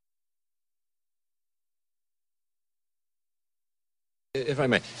If I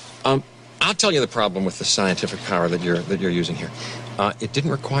may, I'll tell you the problem with the scientific power that you're using here. It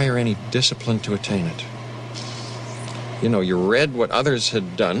didn't require any discipline to attain it. You know, you read what others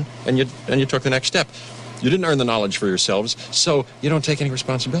had done, and you took the next step. You didn't earn the knowledge for yourselves, so you don't take any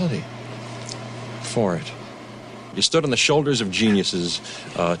responsibility for it. You stood on the shoulders of geniuses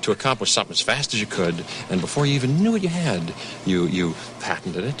to accomplish something as fast as you could, and before you even knew what you had, you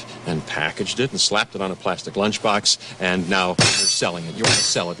patented it and packaged it and slapped it on a plastic lunchbox, and now you're selling it. You want to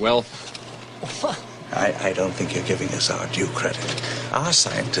sell it. Well, I don't think you're giving us our due credit. Our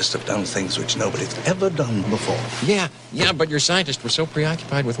scientists have done things which nobody's ever done before. Yeah, but your scientists were so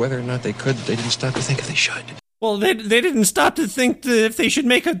preoccupied with whether or not they could, they didn't stop to think if they should. Well, they didn't stop to think if they should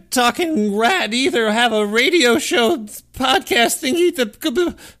make a talking rat either, or have a radio show podcast thingy.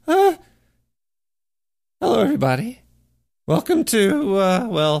 Hello, everybody. Welcome to,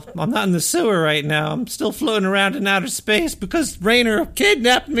 well, I'm not in the sewer right now. I'm still floating around in outer space because Rainer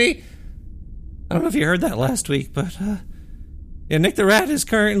kidnapped me. I don't know if you heard that last week, but, yeah, Nick the Rat is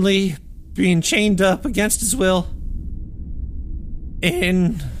currently being chained up against his will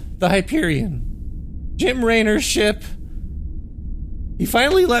in the Hyperion. Jim Raynor's ship. He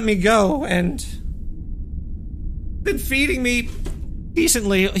finally let me go and been feeding me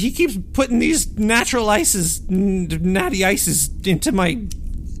decently. He keeps putting these natty ices into my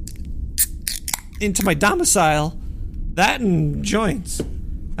domicile. That and joints.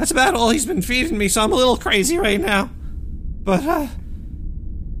 That's about all he's been feeding me, so I'm a little crazy right now. But,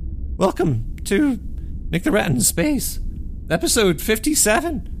 welcome to Nick the Rat in Space, episode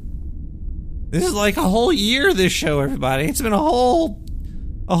 57. This is like a whole year, this show, everybody. It's been a whole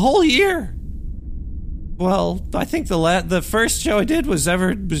year. Well, I think the first show I did was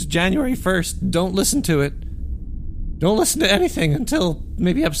January 1st. Don't listen to it. Don't listen to anything until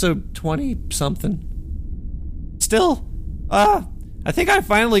maybe episode 20-something. Still, I think I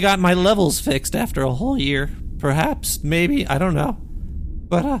finally got my levels fixed after a whole year. Perhaps, maybe, I don't know.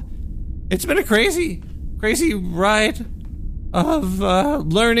 But, it's been a crazy ride of,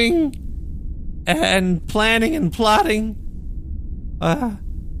 learning and planning and plotting.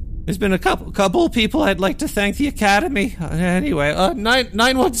 There's been a couple of people I'd like to thank the Academy. Anyway,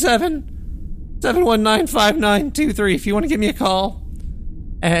 917-719-5923 if you want to give me a call.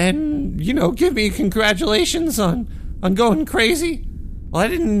 And, give me congratulations on going crazy. Well, I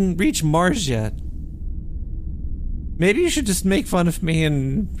didn't reach Mars yet. Maybe you should just make fun of me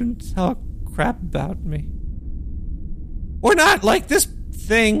and talk crap about me. Or not, like this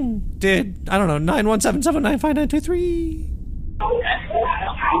thing did. I don't know, 917-795-923.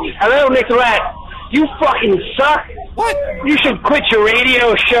 Hello, Nick the Rat. You fucking suck. What? You should quit your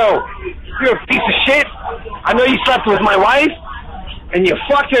radio show. You're a piece of shit. I know you slept with my wife, and you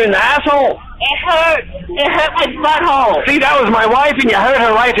fucked her in the asshole. It hurt my butthole. See, that was my wife, and you hurt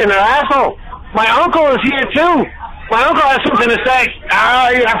her right in her asshole. My uncle is here, too. My uncle has something to say. Oh,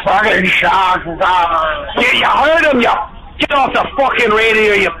 you fucking shocked. You heard him, you... Get off the fucking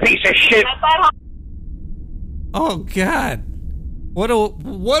radio, you piece of shit. Oh, God. What a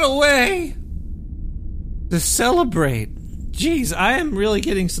way to celebrate. Jeez, I am really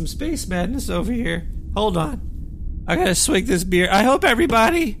getting some space madness over here. Hold on. I gotta swig this beer. I hope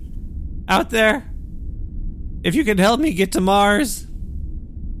everybody out there, if you could help me get to Mars,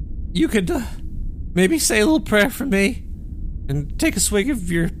 you could maybe say a little prayer for me and take a swig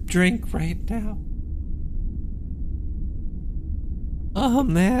of your drink right now. Oh,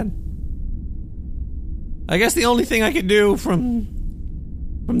 man. I guess the only thing I could do from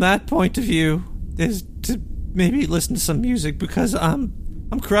that point of view is to maybe listen to some music because I'm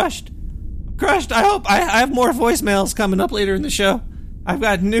crushed. I'm crushed. I hope I have more voicemails coming up later in the show. I've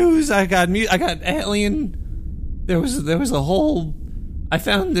got news. I got Alien. There was a whole. I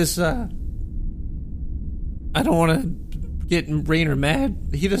found this. I don't want to get Rainer mad.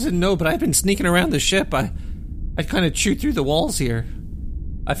 He doesn't know, but I've been sneaking around the ship. I kind of chewed through the walls here.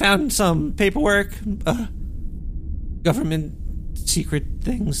 I found some paperwork, government secret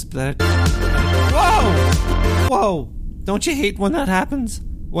things that... Whoa! Don't you hate when that happens?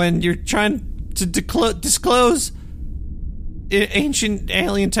 When you're trying to disclose ancient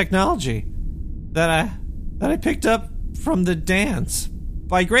alien technology that I picked up from the dance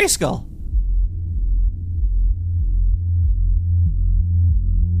by Grayskull.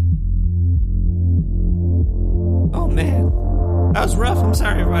 Oh, man. That was rough. I'm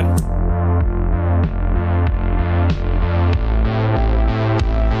sorry, everybody.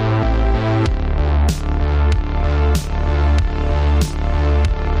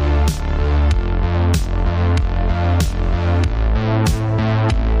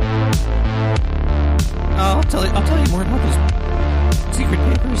 I'll tell you more about this. secret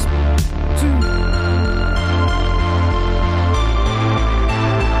papers soon.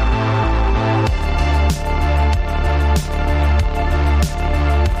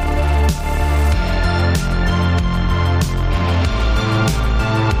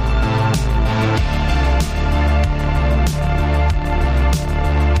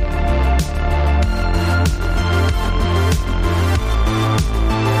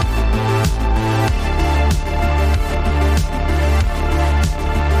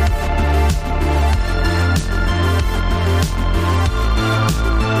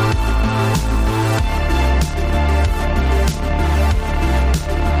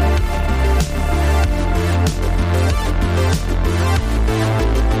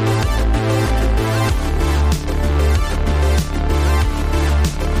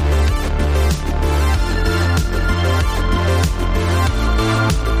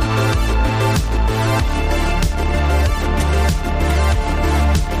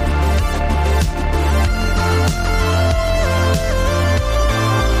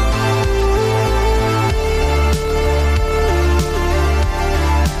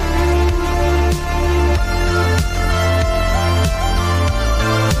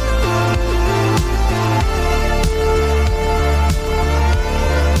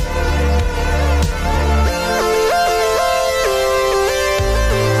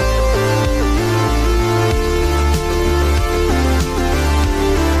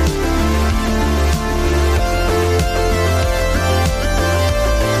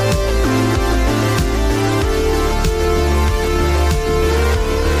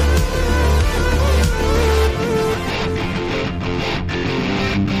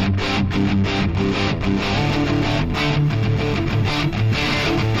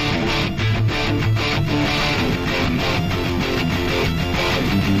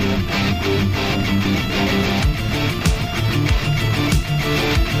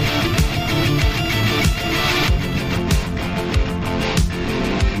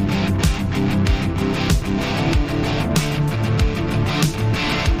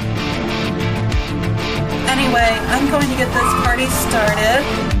 Anyway, I'm going to get this party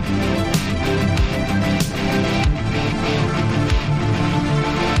started.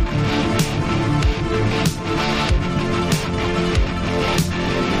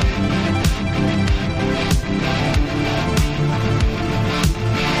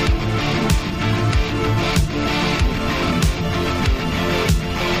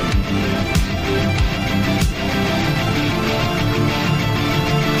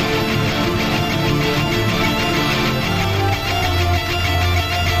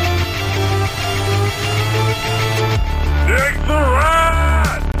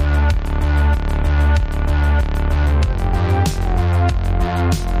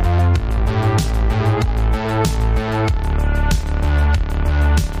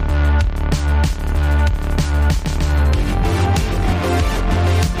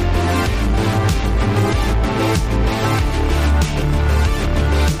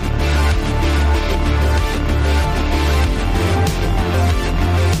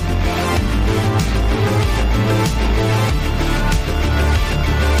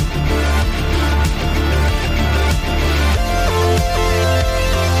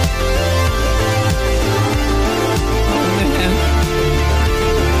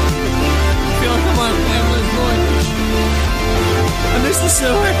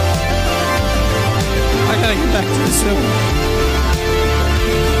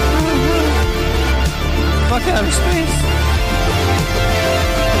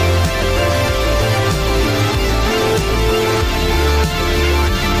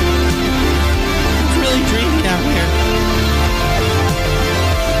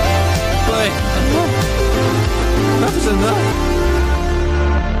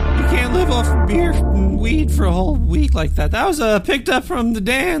 Like that. That was picked up from The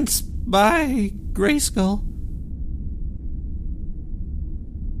Dance by Grayskull.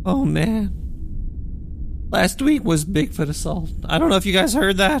 Oh man. Last week was Bigfoot Assault. I don't know if you guys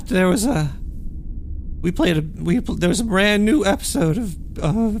heard that. There was a there was a brand new episode of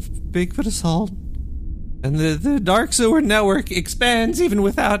Bigfoot Assault. And the Dark Sewer Network expands even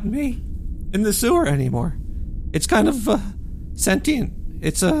without me in the sewer anymore. It's kind of sentient.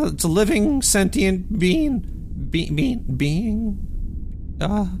 It's a living sentient being.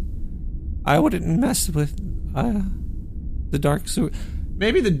 I wouldn't mess with the Dark Sewer.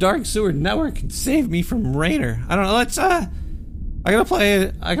 Maybe the Dark Sewer Network could save me from Rainer. I don't know. Let's I gotta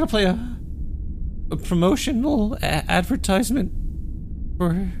play a promotional advertisement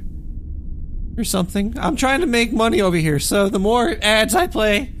for something. I'm trying to make money over here, so the more ads I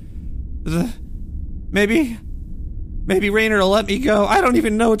play, maybe Maybe Rainer will let me go. I don't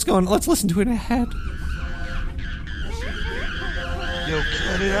even know what's going on. Let's listen to it ahead. Yo,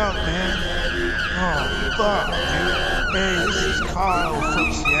 cut it out, man. Oh, fuck, dude. Hey, this is Kyle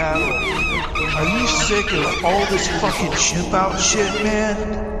from Seattle. Are you sick of all this fucking chimp out shit, man?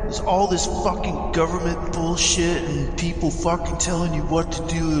 There's all this fucking government bullshit and people fucking telling you what to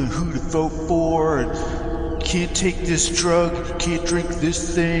do and who to vote for and you can't take this drug, you can't drink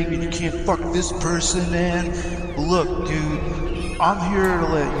this thing, and you can't fuck this person, man. Look, dude, I'm here to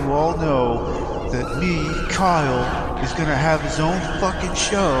let you all know that me, Kyle, is gonna have his own fucking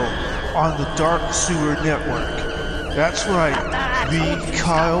show on the Dark Sewer Network. That's right, me,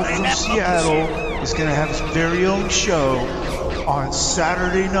 Kyle from Seattle, is gonna have his very own show on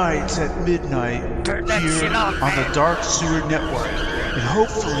Saturday nights at midnight here on the Dark Sewer Network. And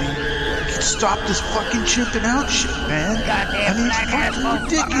hopefully we can stop this fucking chimping out shit, man. I mean, it's fucking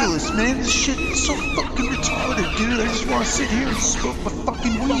ridiculous, man. This shit is so fucking retarded, dude. I just want to sit here and smoke my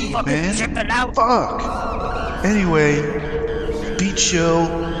fucking weed, man. Fuck. Anyway, beat show.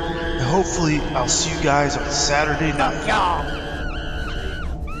 And hopefully I'll see you guys on Saturday night.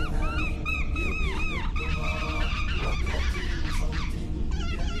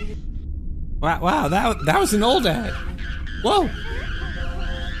 Wow, that was an old ad. Whoa.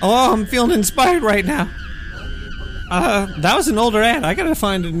 Oh, I'm feeling inspired right now. That was an older ad. I gotta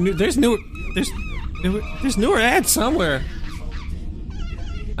find a new. There's newer ads somewhere.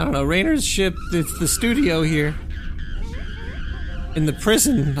 I don't know. Rainer's ship. It's the studio here. In the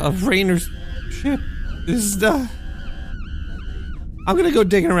prison of Rainer's ship. This is I'm gonna go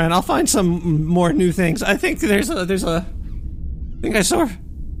digging around. I'll find some more new things. I think I saw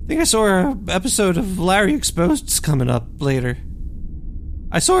an episode of Larry Exposed's coming up later.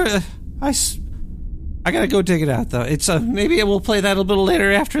 I gotta go dig it out though. It's maybe we'll play that a little later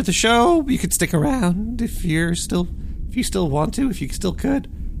after the show. You could stick around if you still want to, if you still could.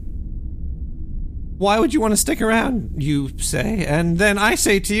 Why would you want to stick around, you say? And then I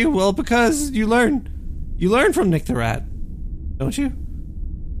say to you, well, because you learn from Nick the Rat, don't you?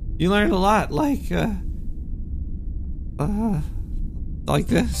 You learn a lot, like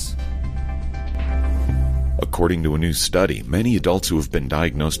this. According to a new study, many adults who have been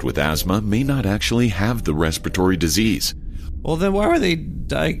diagnosed with asthma may not actually have the respiratory disease. Well, then why were they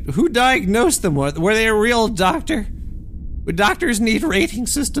who diagnosed them? Were they a real doctor? Would doctors need rating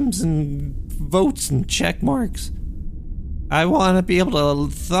systems and votes and check marks? I want to be able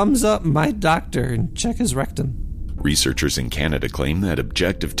to thumbs up my doctor and check his rectum. Researchers in Canada claim that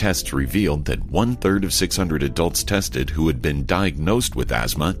objective tests revealed that 1/3 of 600 adults tested who had been diagnosed with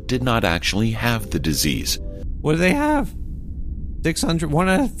asthma did not actually have the disease. What do they have? 600, 1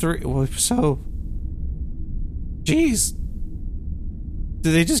 out of 3. So, geez,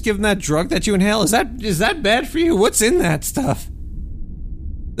 do they just give them that drug that you inhale? Is that bad for you? What's in that stuff?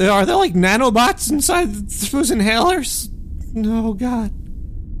 Are there like nanobots inside those inhalers? No, God,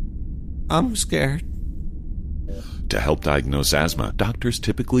 I'm scared. To help diagnose asthma, doctors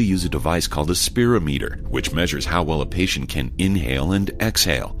typically use a device called a spirometer, which measures how well a patient can inhale and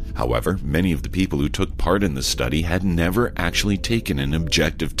exhale. However, many of the people who took part in the study had never actually taken an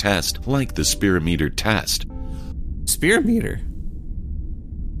objective test like the spirometer test. Spirometer?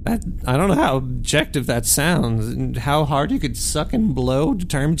 I don't know how objective that sounds, and how hard you could suck and blow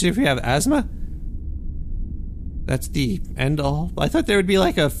determines if you have asthma? That's the end all. I thought there would be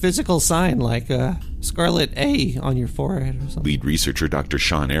like a physical sign, like a scarlet A on your forehead or something. Lead researcher Dr.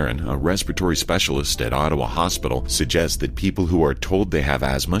 Sean Aaron, a respiratory specialist at Ottawa Hospital, suggests that people who are told they have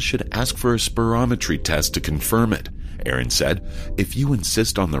asthma should ask for a spirometry test to confirm it. Aaron said, "If you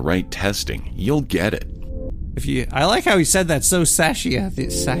insist on the right testing, you'll get it." I like how he said that so sassy. Said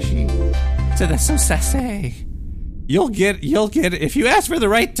that so sassy. You'll get it. If you ask for the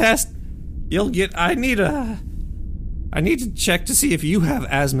right test, you'll get. I need to check to see if you have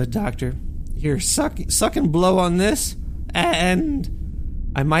asthma, doctor. Here, suck and blow on this, and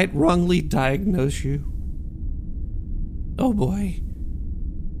I might wrongly diagnose you. Oh boy.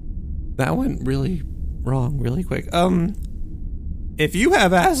 That went really wrong really quick. If you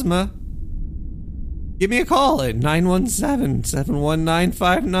have asthma, give me a call at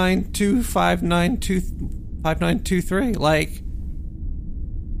 917-719-592-5923.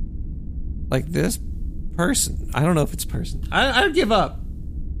 Like this person. I don't know if it's a person. I give up.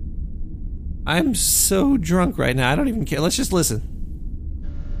 I'm so drunk right now. I don't even care. Let's just listen.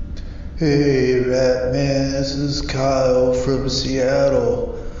 Hey, Rat Man, this is Kyle from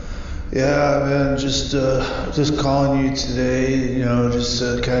Seattle. Yeah, man, just calling you today, just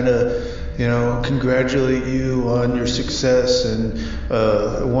kind of congratulate you on your success and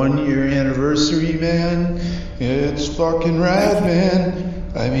 1 year anniversary, man. It's fucking rad,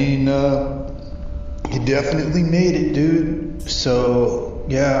 man. I mean, you definitely made it, dude. So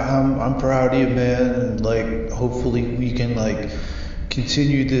yeah, I'm proud of you, man. And like, hopefully we can like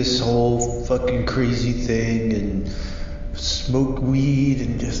continue this whole fucking crazy thing and smoke weed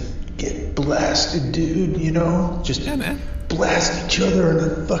and just get blasted, dude. Just blast each other in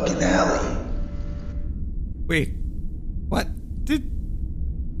the fucking alley. Wait, what? Did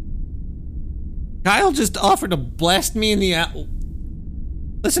Kyle just offer to blast me in the alley?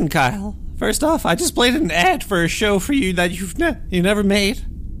 Listen, Kyle. First off, I just played an ad for a show for you that you never made.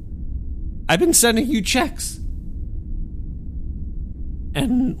 I've been sending you checks.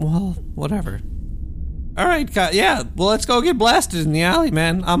 And, well, whatever. Alright, Kyle, yeah, well, let's go get blasted in the alley,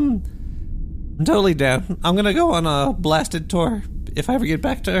 man. I'm totally down. I'm gonna go on a blasted tour if I ever get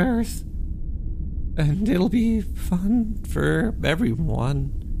back to Earth. And it'll be fun for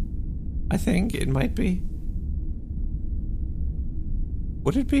everyone. I think it might be.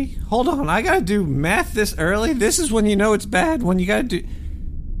 Would it be? Hold on, I gotta do math this early? This is when you know it's bad, when you gotta do...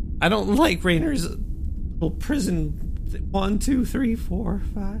 I don't like Rainer's little prison... 1, 2, 3, 4,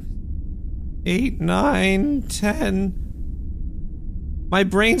 5, 8, 9, 10... My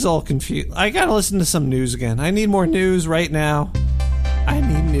brain's all confused. I gotta listen to some news again. I need more news right now. I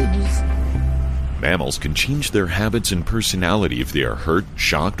need news. Mammals can change their habits and personality if they are hurt,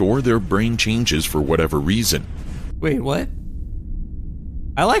 shocked, or their brain changes for whatever reason. Wait, what?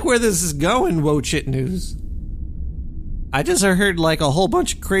 I like where this is going, Whoa Chit News. I just heard like a whole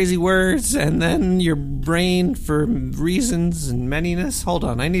bunch of crazy words, and then your brain, for reasons and manyness. Hold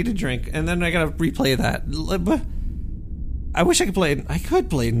on, I need a drink, and then I gotta replay that. I wish I could play it. I could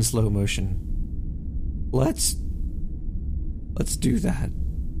play it in slow motion. Let's do that.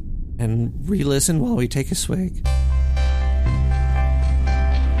 And re-listen while we take a swig.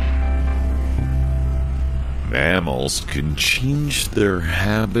 Mammals can change their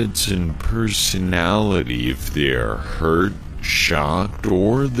habits and personality if they are hurt, shocked,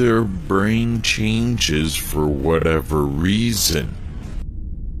 or their brain changes for whatever reason.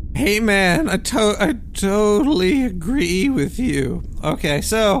 Hey man, I totally agree with you. Okay,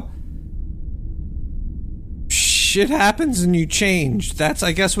 so shit happens and you change. That's,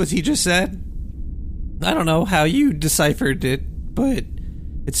 I guess, what he just said. I don't know how you deciphered it, but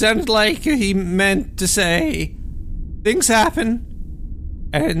it sounded like he meant to say things happen,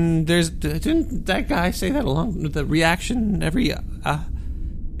 and didn't that guy say that along with the reaction?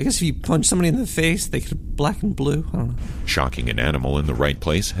 I guess if you punch somebody in the face, they could have black and blue. I don't know. Shocking an animal in the right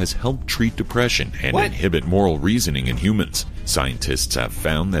place has helped treat depression and inhibit moral reasoning in humans. Scientists have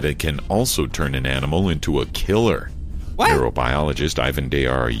found that it can also turn an animal into a killer. What? Neurobiologist Ivan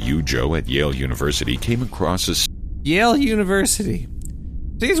Dayar-Ujo at Yale University came across a... Yale University.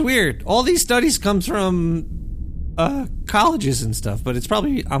 It's weird. All these studies comes from colleges and stuff, but it's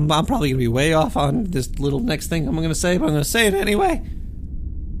probably I'm probably gonna be way off on this little next thing I'm gonna say, but I'm gonna say it anyway.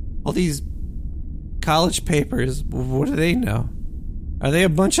 All these college papers, what do they know? Are they a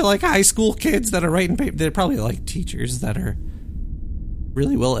bunch of like high school kids that are writing papers? They're probably like teachers that are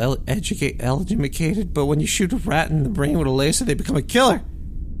really well educated, but when you shoot a rat in the brain with a laser, they become a killer.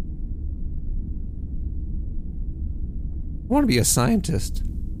 I want to be a scientist.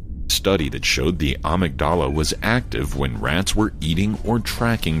 Study that showed the amygdala was active when rats were eating or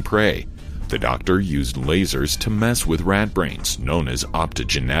tracking prey. The doctor used lasers to mess with rat brains, known as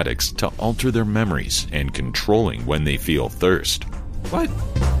optogenetics, to alter their memories and controlling when they feel thirst. What?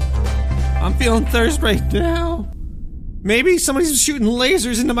 I'm feeling thirst right now. Maybe somebody's shooting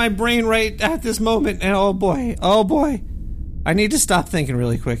lasers into my brain right at this moment, and oh boy. I need to stop thinking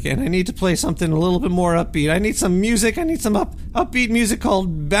really quick, and I need to play something a little bit more upbeat. I need some music. I need some upbeat music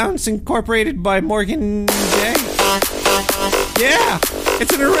called Bounce Incorporated by Morgan J. Yeah,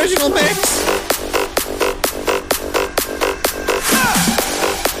 it's an original mix.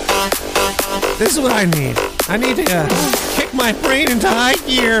 This is what I need. I need to kick my brain into high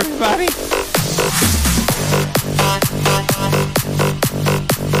gear, everybody.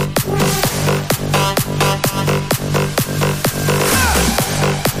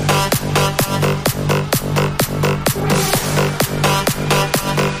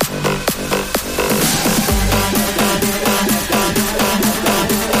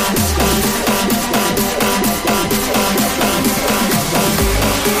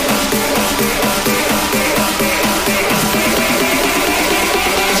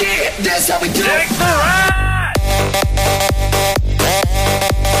 That's how we do it. Take the ride.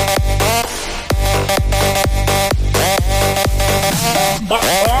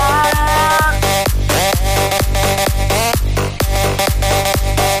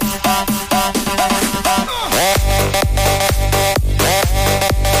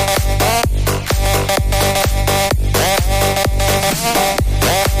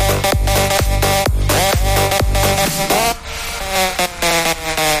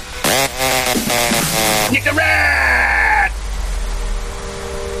 Nick the Rat!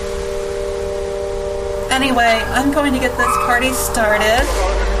 Anyway, I'm going to get this party started.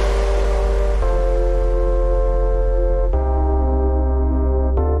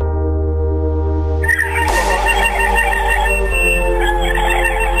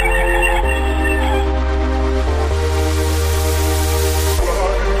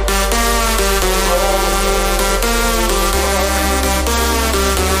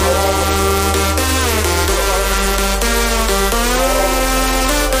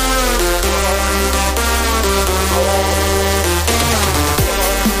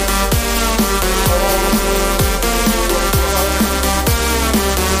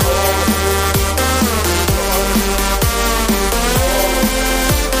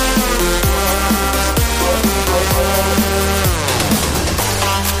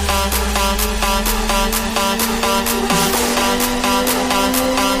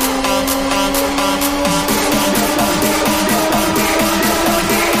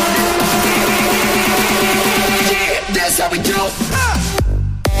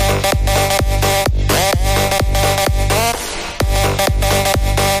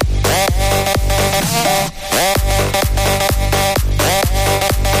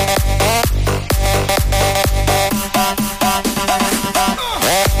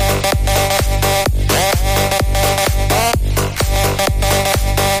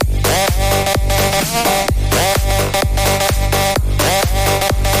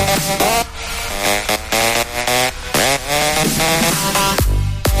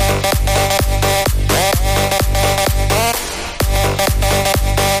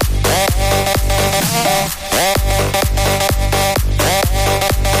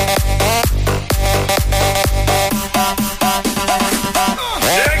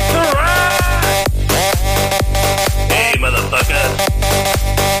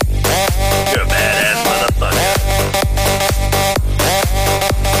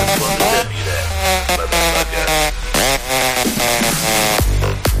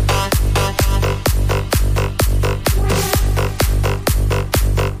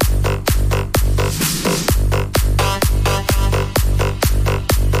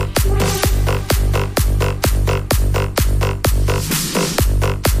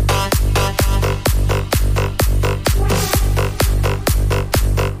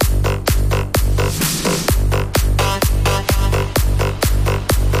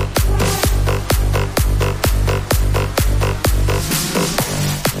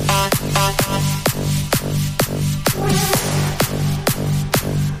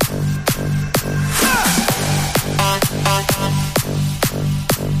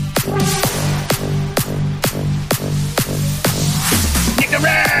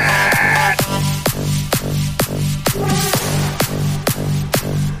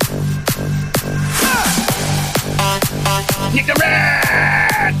 Nick the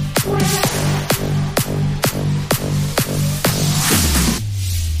Rat!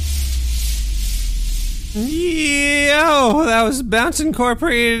 Yo, that was Bounce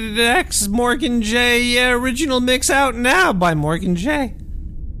Incorporated X Morgan J original mix out now by Morgan J.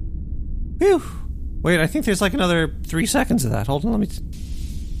 Whew. Wait, I think there's like another 3 seconds of that. Hold on, let me...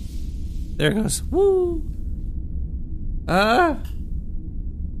 There it goes. Woo!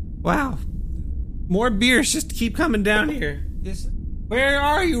 Wow. More beers just keep coming down here. Where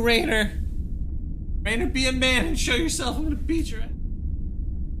are you, Rainer? Rainer, be a man and show yourself. I'm gonna beat your ass.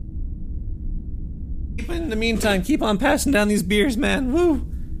 In the meantime, keep on passing down these beers, man. Woo!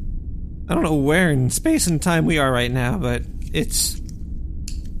 I don't know where in space and time we are right now, but it's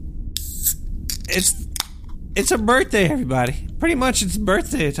a birthday, everybody. Pretty much it's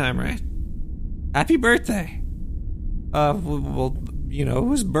birthday time, right? Happy birthday. Well, you know, it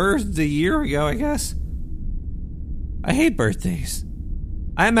was birthed a year ago, I guess. I hate birthdays.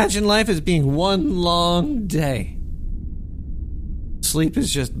 I imagine life as being one long day. Sleep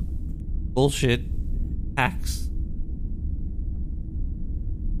is just bullshit. Hacks.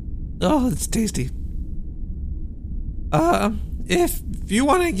 Oh, it's tasty. If you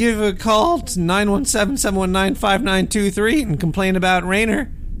want to give a call to 917-719-5923 and complain about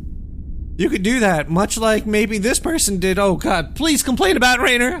Rainer, you could do that, much like maybe this person did. Oh, God, please complain about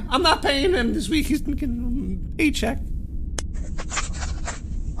Rainer. I'm not paying him this week. He's getting a paycheck.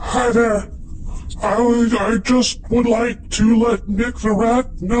 Hi there. I just would like to let Nick the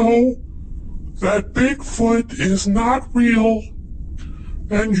Rat know that Bigfoot is not real,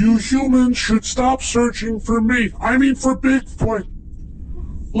 and you humans should stop searching for me. I mean for Bigfoot.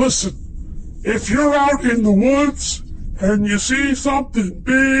 Listen, if you're out in the woods and you see something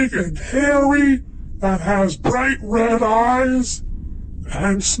big and hairy that has bright red eyes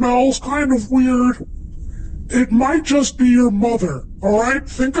and smells kind of weird, it might just be your mother, all right?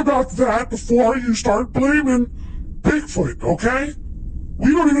 Think about that before you start blaming Bigfoot, okay?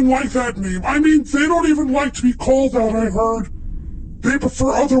 We don't even like that name. I mean, they don't even like to be called that, I heard. They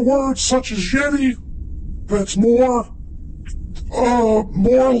prefer other words such as Yeti. That's more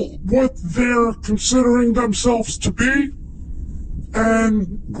what they're considering themselves to be.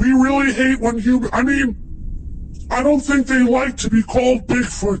 And we really hate when I don't think they like to be called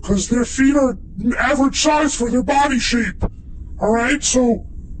Bigfoot because their feet are average size for their body shape. Alright, so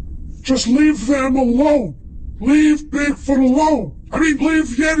just leave them alone. Leave Bigfoot alone. Leave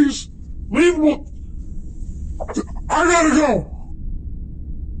Yetis. Leave them. I gotta go.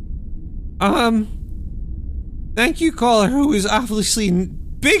 Thank you, caller, who is obviously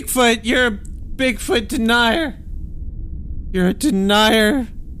Bigfoot. You're a Bigfoot denier. You're a denier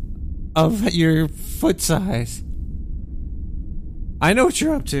of your foot size. I know what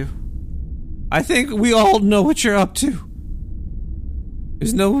you're up to. I think we all know what you're up to.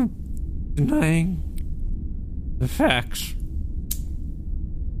 There's no denying the facts.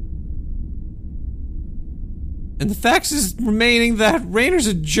 And the facts is remaining that Rayner's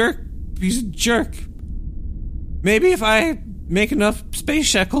a jerk. He's a jerk. Maybe if I make enough space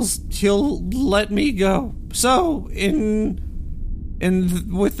shekels, he'll let me go. So, with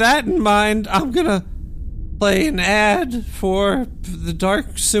that in mind, I'm gonna play an ad for the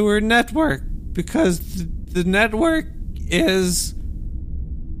Dark Sewer Network because the network is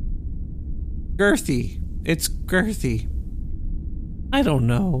girthy. It's girthy. I don't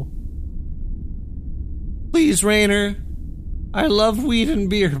know. Please, Rayner. I love weed and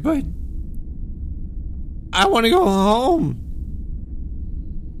beer, but I want to go home.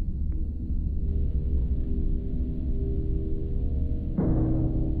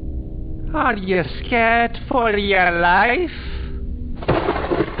 Are you scared for your life?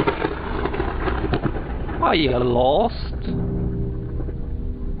 Are you lost?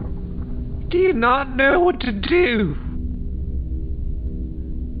 Do you not know what to do?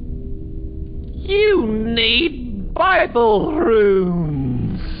 You need Bible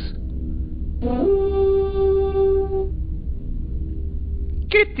runes.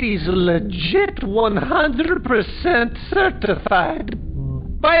 Get these legit 100% certified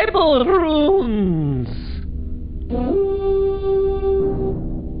Bible runes.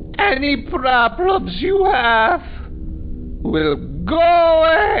 Any problems you have will go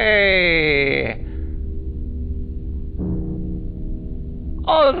away.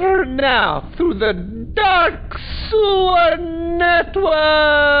 Order now through the Dark Sewer Network.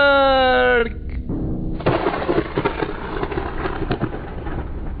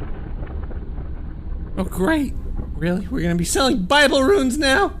 Oh, great. Really? We're going to be selling Bible runes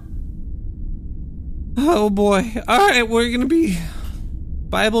now? Oh, boy. All right, we're going to be...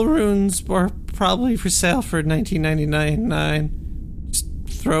 Bible runes are probably for sale for $19.99. Just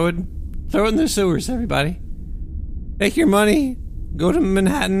throw it in the sewers, everybody. Take your money, go to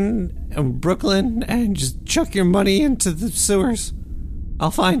Manhattan and Brooklyn, and just chuck your money into the sewers.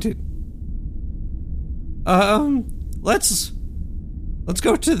 I'll find it. Let's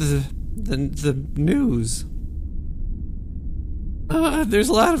go to the news. There's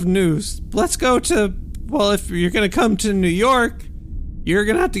a lot of news. Let's go to, well, if you're going to come to New York, you're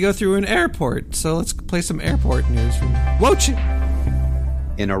going to have to go through an airport. So let's play some airport news from Wochin.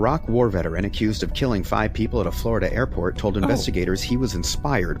 An Iraq war veteran accused of killing 5 people at a Florida airport told investigators he was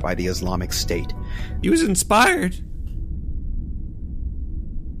inspired by the Islamic State. He was inspired?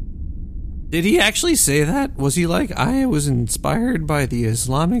 Did he actually say that? Was he like, I was inspired by the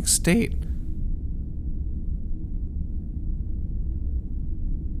Islamic State?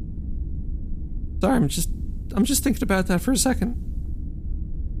 Sorry, I'm just thinking about that for a second.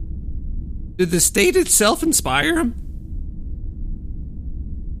 Did the state itself inspire him?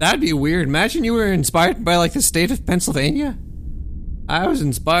 That'd be weird. Imagine you were inspired by, like, the state of Pennsylvania. I was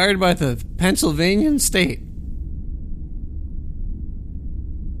inspired by the Pennsylvanian state.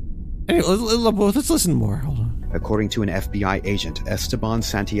 Anyway, let's listen more. Hold on. According to an FBI agent, Esteban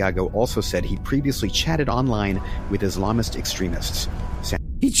Santiago also said he'd previously chatted online with Islamist extremists.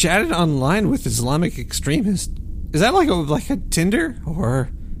 He chatted online with Islamic extremists? Is that like a Tinder? Or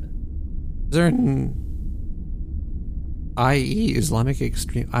is there an IE, Islamic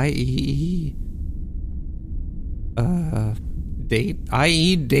Extreme, IE, date,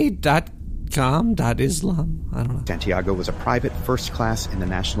 IEdate.com.islam? I don't know. Santiago was a private first class in the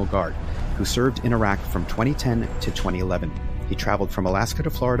National Guard who served in Iraq from 2010 to 2011. He traveled from Alaska to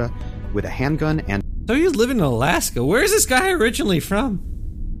Florida with a handgun and... So you live in Alaska. Where is this guy originally from?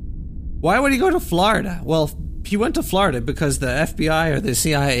 Why would he go to Florida? Well, he went to Florida because the FBI or the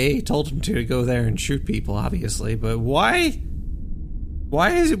CIA told him to go there and shoot people, obviously. But why?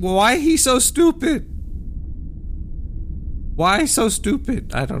 Why he so stupid? Why so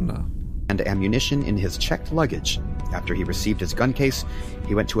stupid? I don't know. And ammunition in his checked luggage. After he received his gun case,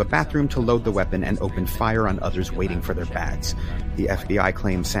 he went to a bathroom to load the weapon and opened fire on others waiting for their bags. The FBI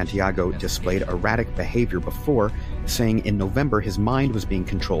claims Santiago displayed erratic behavior before, saying in November his mind was being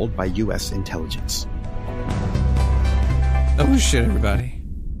controlled by U.S. intelligence. Oh shit, everybody.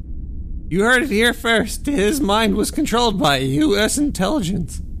 You heard it here first. His mind was controlled by U.S.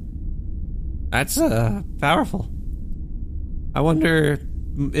 intelligence. That's powerful. I wonder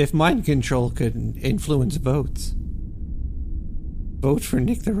if mind control could influence votes. Vote for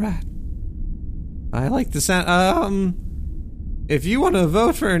Nick the Rat. I like the sound. If you want to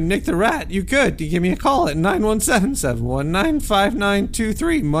vote for Nick the Rat, you could. You give me a call at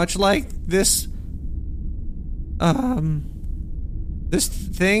 917-719-5923. Much like this, this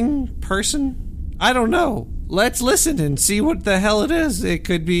person? I don't know. Let's listen and see what the hell it is. It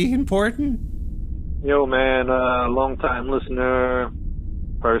could be important. Yo, man, long time listener,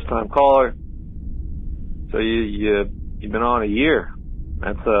 first time caller. So you've been on a year.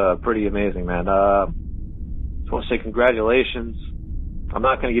 That's pretty amazing, man. Just want to say congratulations. I'm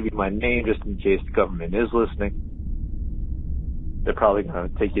not going to give you my name just in case the government is listening. They're probably going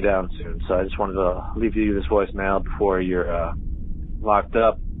to take you down soon. So I just wanted to leave you this voicemail before you're locked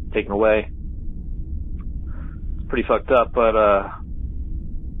up, taken away. It's pretty fucked up, but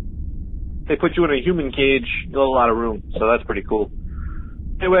they put you in a human cage, you got a lot of room, so that's pretty cool.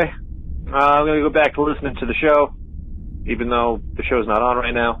 Anyway, I'm going to go back to listening to the show, even though the show's not on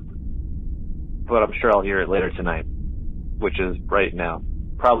right now. But I'm sure I'll hear it later tonight, which is right now.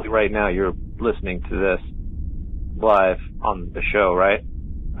 Probably right now you're listening to this live on the show, right?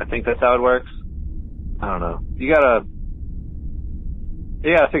 I think that's how it works. I don't know. You gotta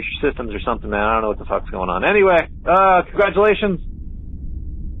fix your systems or something, man. I don't know what the fuck's going on. Anyway, congratulations.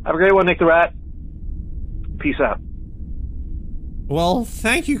 Have a great one, Nick the Rat. Peace out. Well,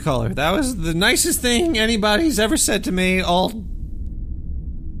 thank you, caller. That was the nicest thing anybody's ever said to me all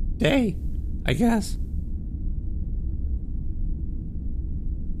day, I guess.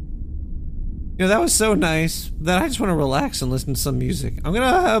 You know, that was so nice that I just want to relax and listen to some music. I'm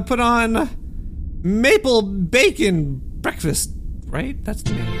gonna put on Maple Bacon Breakfast, right? That's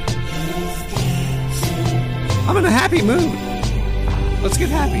the name. I'm in a happy mood. Let's get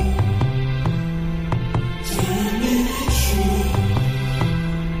happy.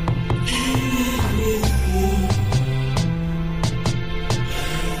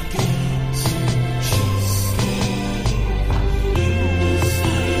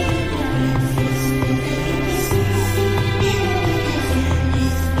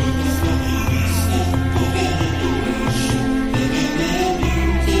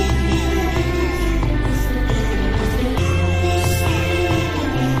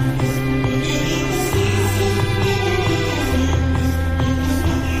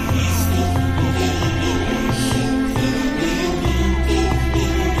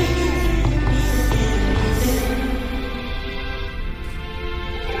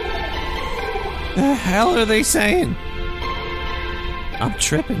 The hell are they saying? I'm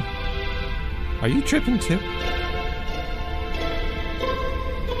tripping. Are you tripping too?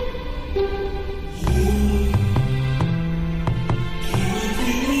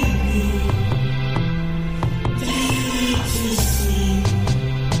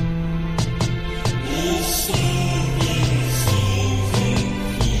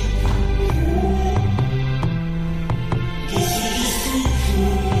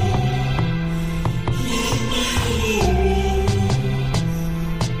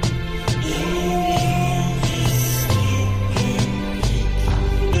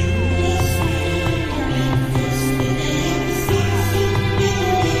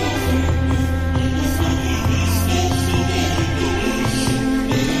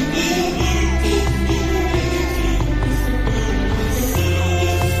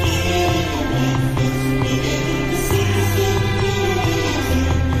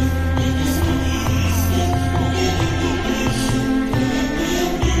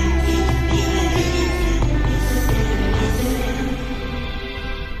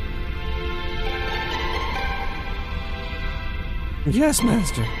 Yes,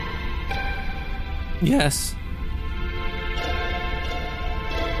 Master. Yes.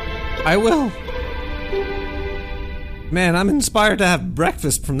 I will. Man, I'm inspired to have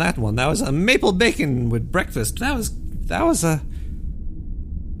breakfast from that one. That was a maple bacon with breakfast. That was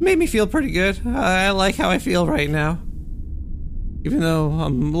made me feel pretty good. I like how I feel right now. Even though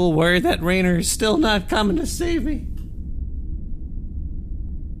I'm a little worried that Rainer is still not coming to save me.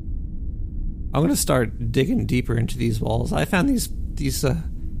 I'm gonna start digging deeper into these walls. I found these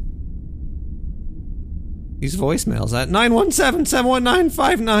voicemails at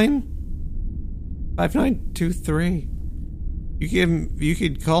 917-719-5923. You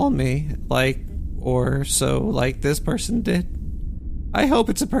could call me like this person did. I hope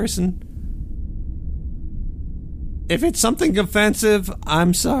it's a person. If it's something offensive,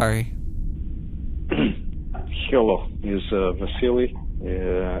 I'm sorry. Hello, is Vasily.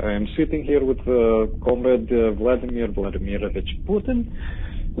 I am sitting here with Comrade Vladimir Vladimirovich Putin,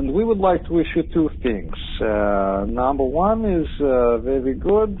 and we would like to wish you two things. Number one is very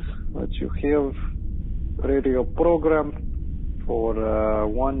good that you have radio program for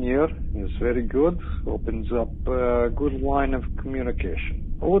 1 year. Is very good. Opens up a good line of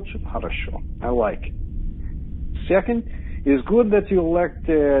communication. Очень хорошо. I like it. Second, it's good that you elect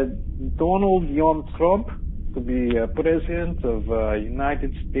Donald John Trump to be president of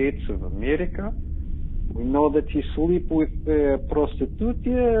United States of America. We know that he sleep with prostitute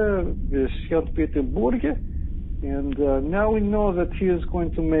in St. Petersburg, and now we know that he is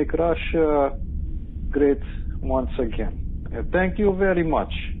going to make Russia great once again. Thank you very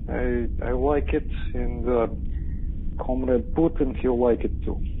much. I like it, and Comrade Putin, he'll like it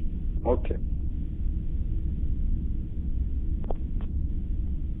too. Okay.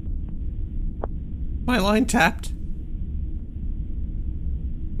 My line tapped.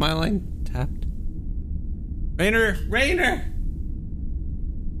 Rainer!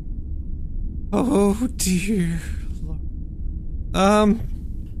 Oh dear Lord.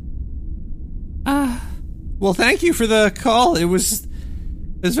 Well, thank you for the call. It was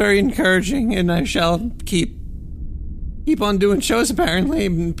very encouraging, and I shall keep on doing shows. Apparently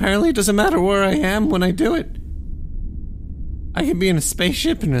it doesn't matter where I am when I do it. I can be in a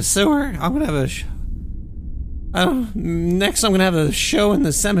spaceship in a sewer. I'm gonna have a next I'm gonna have a show in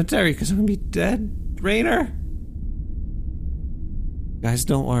the cemetery because I'm gonna be dead. Rainer, guys,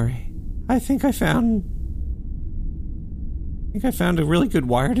 don't worry. I think I found a really good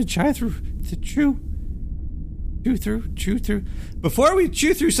wire to chew through. Before we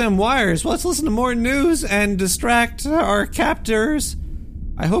chew through some wires, let's listen to more news and distract our captors.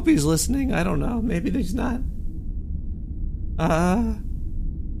 I hope he's listening. I don't know. Maybe he's not.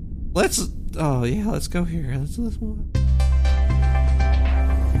 Let's go here. Let's listen.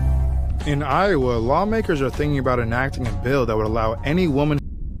 In Iowa, lawmakers are thinking about enacting a bill that would allow any woman...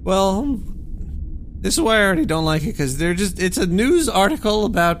 Well, this is why I already don't like it, because it's a news article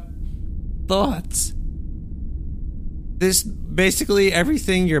about thoughts. This, basically,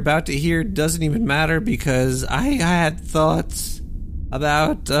 everything you're about to hear doesn't even matter, because I had thoughts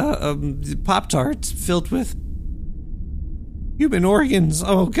about Pop-Tarts filled with human organs.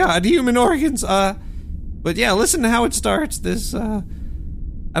 Oh God, human organs. But yeah, listen to how it starts. This, I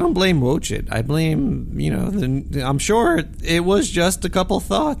don't blame Wojcik. I blame, I'm sure it was just a couple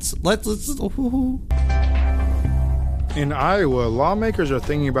thoughts. Let's. In Iowa, lawmakers are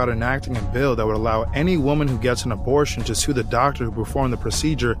thinking about enacting a bill that would allow any woman who gets an abortion to sue the doctor who performed the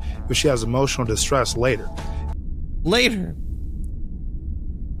procedure if she has emotional distress later.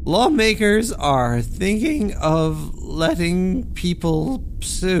 Lawmakers are thinking of letting people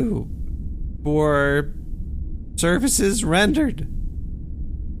sue for services rendered.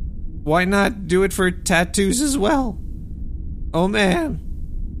 Why not do it for tattoos as well? Oh man.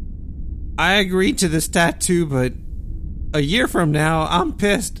 I agreed to this tattoo, but a year from now, I'm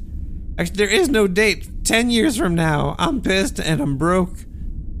pissed. Actually, there is no date. 10 years from now, I'm pissed and I'm broke.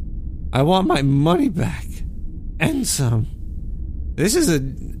 I want my money back. And some. This is a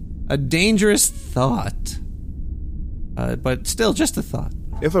dangerous thought. But still, just a thought.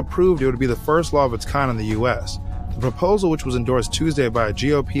 If approved, it would be the first law of its kind in the U.S. The proposal, which was endorsed Tuesday by a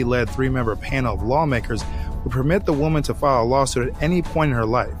GOP-led 3-member panel of lawmakers, would permit the woman to file a lawsuit at any point in her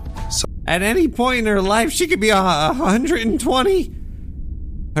life. At any point in her life, she could be 120.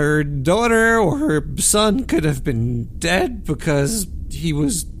 Her daughter or her son could have been dead because he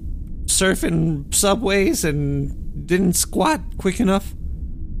was surfing subways and didn't squat quick enough.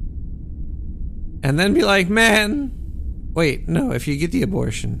 And then be like, man, wait, no, if you get the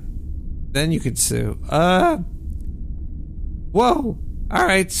abortion, then you could sue. Whoa. All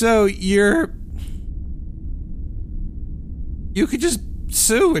right, so you could just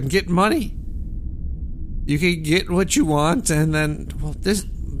sue and get money. You could get what you want, and then, well, there's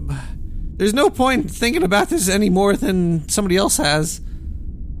no point in thinking about this any more than somebody else has.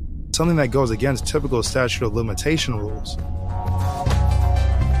 Something that goes against typical statute of limitation rules.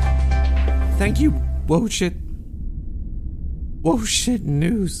 Thank you, Wojcik. Whoa, shit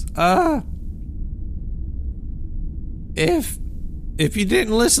news. If you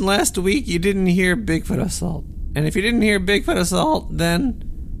didn't listen last week, you didn't hear Bigfoot Assault. And if you didn't hear Bigfoot Assault, then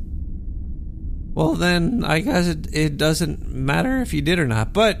I guess it doesn't matter if you did or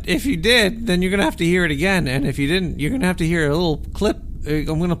not. But if you did, then you're going to have to hear it again. And if you didn't, you're going to have to hear a little clip. I'm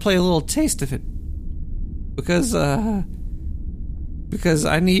going to play a little taste of it. Because I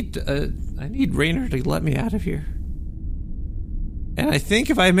need Rainer to let me out of here. And I think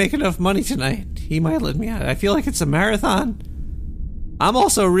if I make enough money tonight, he might let me out. I feel like it's a marathon. I'm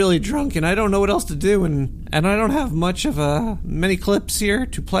also really drunk, and I don't know what else to do, and I don't have much of many clips here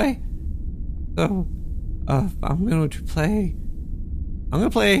to play. So, I'm going to play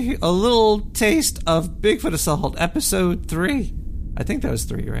a little taste of Bigfoot Assault, episode 3. I think that was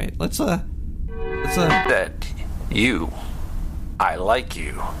 3, right? Let's That you, I like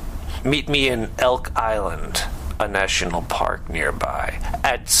you. Meet me in Elk Island, a national park nearby,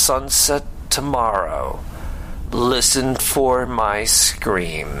 at sunset tomorrow. Listen for my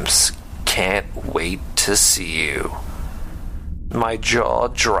screams. Can't wait to see you. My jaw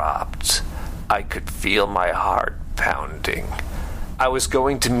dropped. I could feel my heart pounding. I was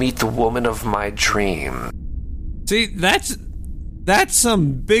going to meet the woman of my dream. See, that's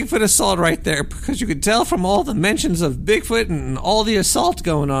some Bigfoot Assault right there, because you could tell from all the mentions of Bigfoot and all the assault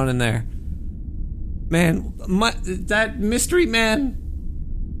going on in there. Man, that mystery man,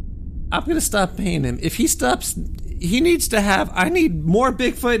 I'm going to stop paying him. If he stops, he needs to have... I need more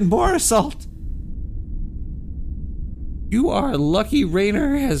Bigfoot and more assault. You are lucky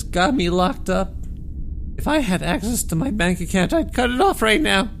Rainer has got me locked up. If I had access to my bank account, I'd cut it off right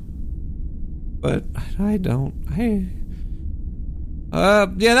now. But I don't.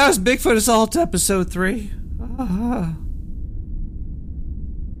 Yeah, that was Bigfoot Assault episode 3.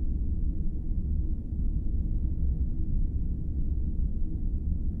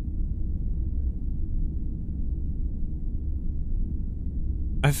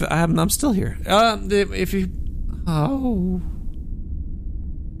 I'm still here. If you... Oh...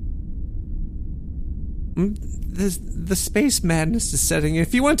 The Space Madness is setting.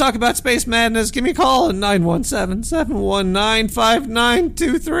 If you want to talk about Space Madness, give me a call at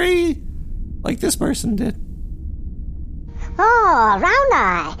 917-719-5923. Like this person did. Oh, Round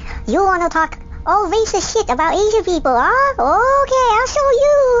Eye. You want to talk all racist shit about Asian people, huh? Okay,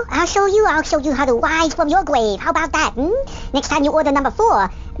 I'll show you how to rise from your grave. How about that, Next time you order number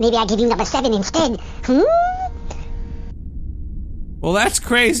 4, maybe I give you number 7 instead, Well, that's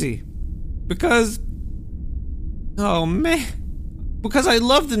crazy. Because... Oh, man. Because I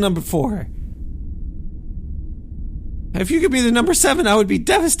love the number 4. If you could be the number 7, I would be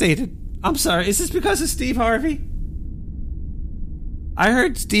devastated. I'm sorry, is this because of Steve Harvey? I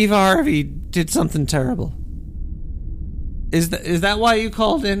heard Steve Harvey did something terrible. Is that why you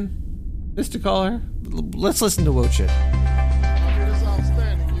called in, Mr. Caller? Let's listen to Wochit.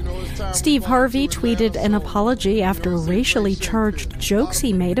 Steve Harvey tweeted an apology after racially charged jokes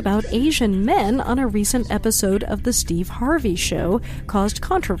he made about Asian men on a recent episode of The Steve Harvey Show caused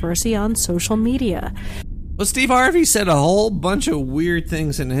controversy on social media. Well, Steve Harvey said a whole bunch of weird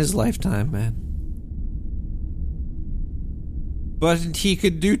things in his lifetime, man. But he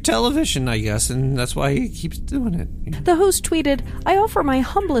could do television, I guess, and that's why he keeps doing it. The host tweeted, "I offer my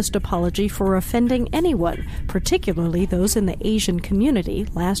humblest apology for offending anyone, particularly those in the Asian community,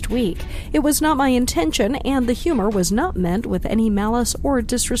 last week. It was not my intention, and the humor was not meant with any malice or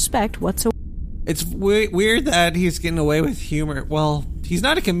disrespect whatsoever." It's weird that he's getting away with humor. Well, he's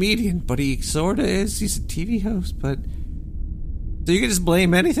not a comedian, but he sort of is. He's a TV host, but... So you could just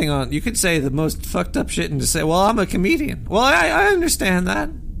blame anything on... You could say the most fucked up shit and just say, well, I'm a comedian. Well, I understand that.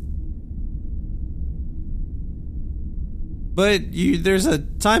 But there's a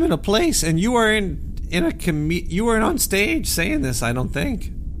time and a place, and you weren't on stage saying this, I don't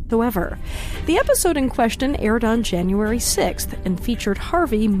think. However, the episode in question aired on January 6th and featured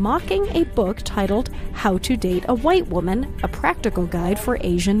Harvey mocking a book titled How to Date a White Woman, a Practical Guide for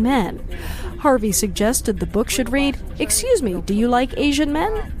Asian Men. Harvey suggested the book should read, "Excuse me, do you like Asian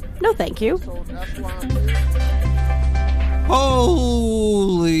men? No, thank you."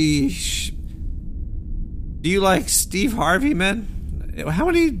 Holy Do you like Steve Harvey men? How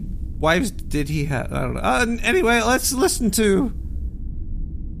many wives did he have? I don't know. Anyway, let's listen to...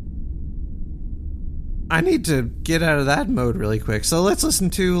 I need to get out of that mode really quick. So let's listen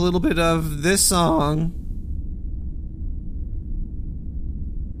to a little bit of this song.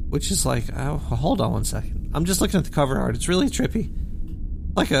 Which is like... Oh, hold on one second. I'm just looking at the cover art. It's really trippy.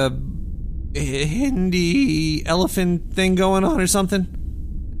 Like a Hindi elephant thing going on or something.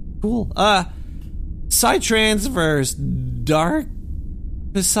 Cool. Psytransverse Dark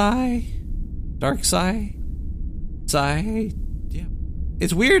Psy? Psy? Yeah.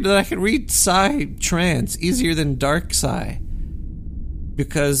 It's weird that I can read Psy trans easier than Dark Psy.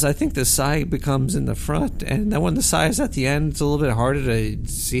 Because I think the Psy becomes in the front, and then when the Psy is at the end, it's a little bit harder to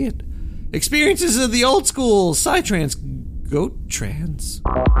see it. Experiences of the old school, Psy trans, goat trans.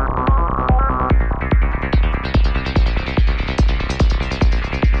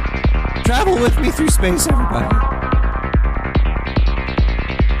 Travel with me through space, everybody.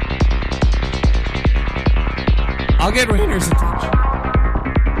 I'll get Rainer's attention.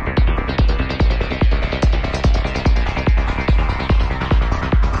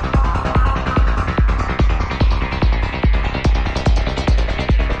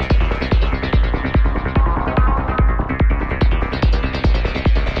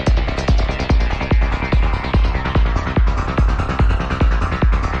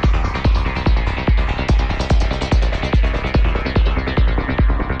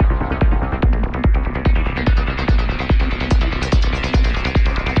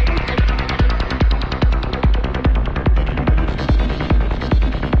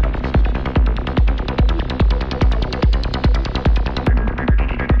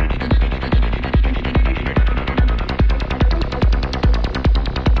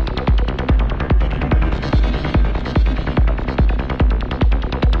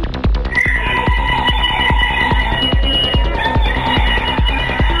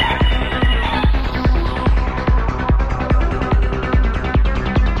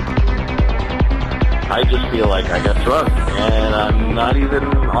 I just feel like I got drunk, and I'm not even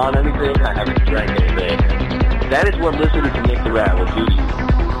on anything. I haven't drank anything. That is what listening to Nick the Rat will do to you.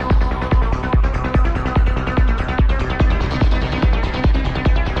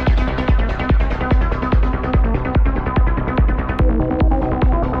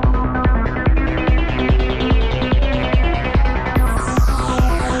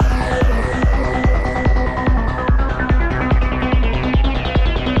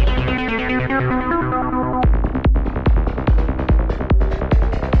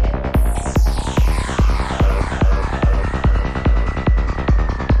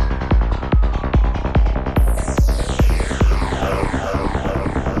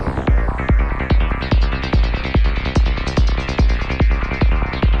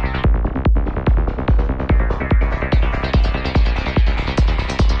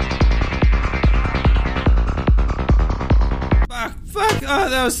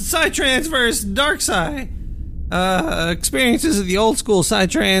 That was Psytrance versus Dark Psy. Experiences of the old school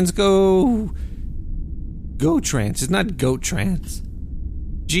Psytrance go trance. It's not goat trance.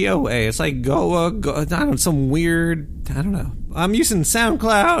 GOA. It's like go. I don't know, some weird. I don't know. I'm using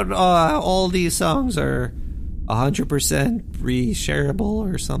SoundCloud. All these songs are 100%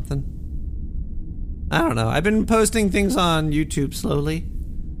 reshareable or something. I don't know. I've been posting things on YouTube slowly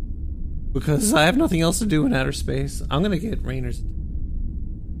because I have nothing else to do in outer space. I'm gonna get Rainer's.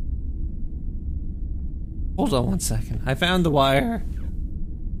 Hold on one second. I found the wire.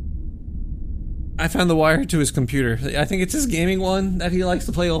 I found the wire to his computer. I think it's his gaming one that he likes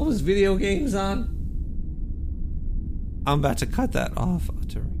to play all his video games on. I'm about to cut that off.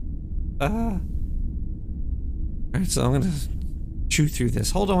 Alright, so I'm gonna chew through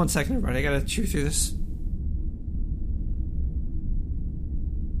this. Hold on one second, everybody. I gotta chew through this.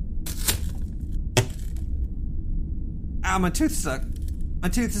 Ow, my tooth is stuck. My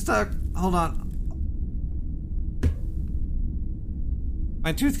tooth is stuck. Hold on.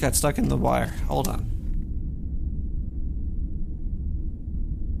 My tooth got stuck in the wire. Hold on.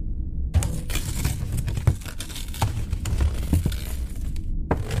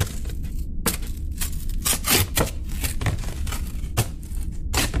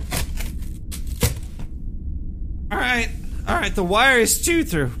 Alright, the wire is chewed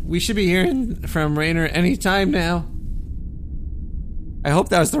through. We should be hearing from Rainer any time now. I hope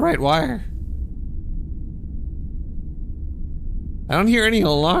that was the right wire. I don't hear any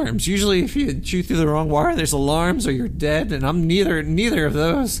alarms. Usually if you chew through the wrong wire, there's alarms or you're dead, and I'm neither of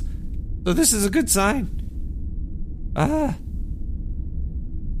those. So this is a good sign.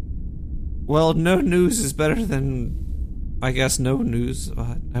 Well, no news is better than, I guess, no news.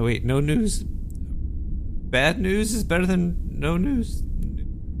 No news. Bad news is better than no news.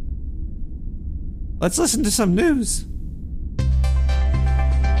 Let's listen to some news.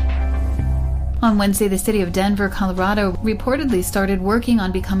 On Wednesday, the city of Denver, Colorado, reportedly started working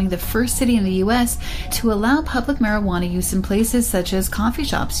on becoming the first city in the U.S. to allow public marijuana use in places such as coffee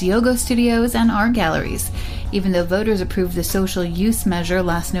shops, yoga studios, and art galleries. Even though voters approved the social use measure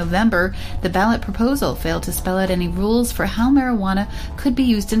last November, the ballot proposal failed to spell out any rules for how marijuana could be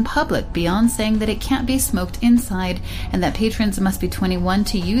used in public, beyond saying that it can't be smoked inside and that patrons must be 21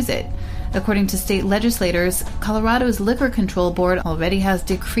 to use it. According to state legislators, Colorado's Liquor Control Board already has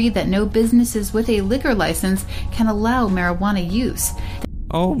decreed that no businesses with a liquor license can allow marijuana use.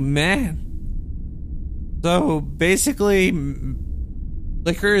 Oh, man. So, basically,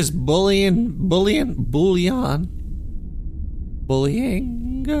 liquor is bullying.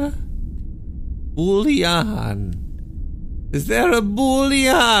 Is there a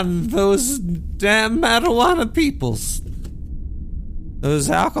bullion? Those damn marijuana peoples. Those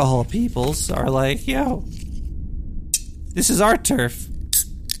alcohol peoples are like, yo, this is our turf.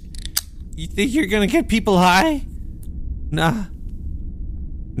 You think you're gonna get people high? Nah.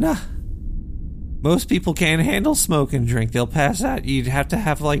 Most people can't handle smoke and drink. They'll pass out. You'd have to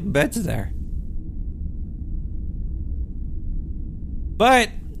have, like, beds there.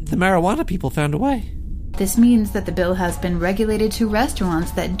 But the marijuana people found a way. This means that the bill has been regulated to restaurants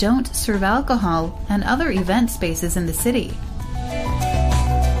that don't serve alcohol and other event spaces in the city.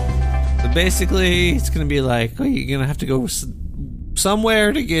 So basically, it's going to be like, oh, you're going to have to go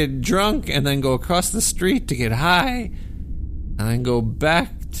somewhere to get drunk and then go across the street to get high and then go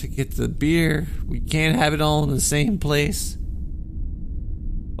back to get the beer. We can't have it all in the same place.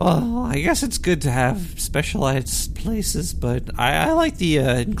 Well, I guess it's good to have specialized places, but I like the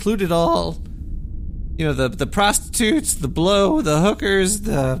include it all. You know, the prostitutes, the blow, the hookers,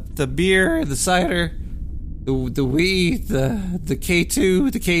 the beer, the cider, the weed, the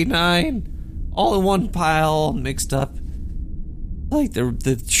K2, the K9, all in one pile, mixed up. Like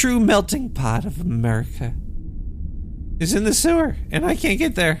the true melting pot of America is in the sewer, and I can't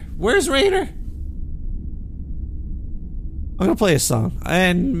get there. Where's Rainer? I'm gonna play a song,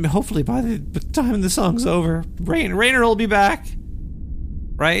 and hopefully by the time the song's over, Rainer will be back.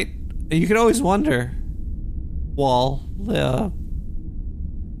 Right? You can always wonder, Wall,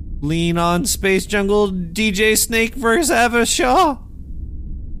 lean on Space Jungle, DJ Snake versus Ava Shaw.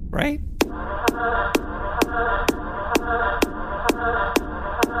 Right?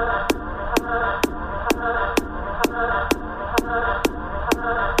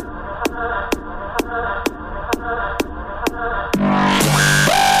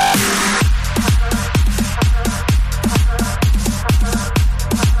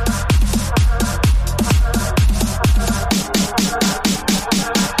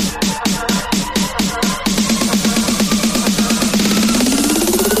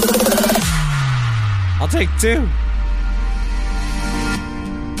 Take two.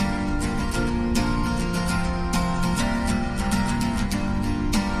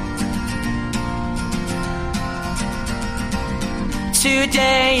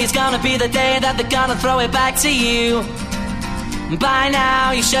 Today is gonna be the day that they're gonna throw it back to you. By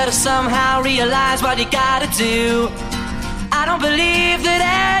now you should have somehow realized what you gotta do. I don't believe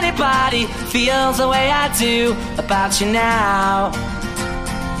that anybody feels the way I do about you now.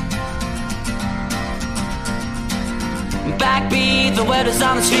 Backbeat, the word is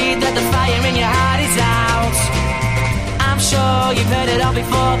on the street that the fire in your heart is out. I'm sure you've heard it all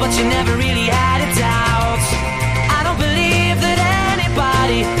before, but you never really had a doubt. I don't believe that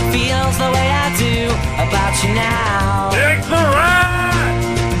anybody feels the way I do about you now. Take the ride!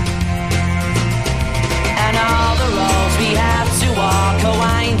 And all the roads we have to walk are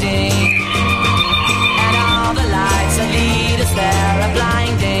winding, and all the lights that lead us there are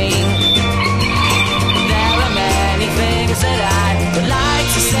blinding. That I would like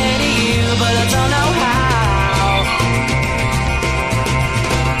to say to you, but I don't know how.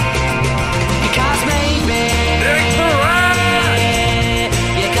 Because maybe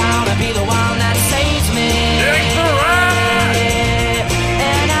you're gonna be the one that saves me.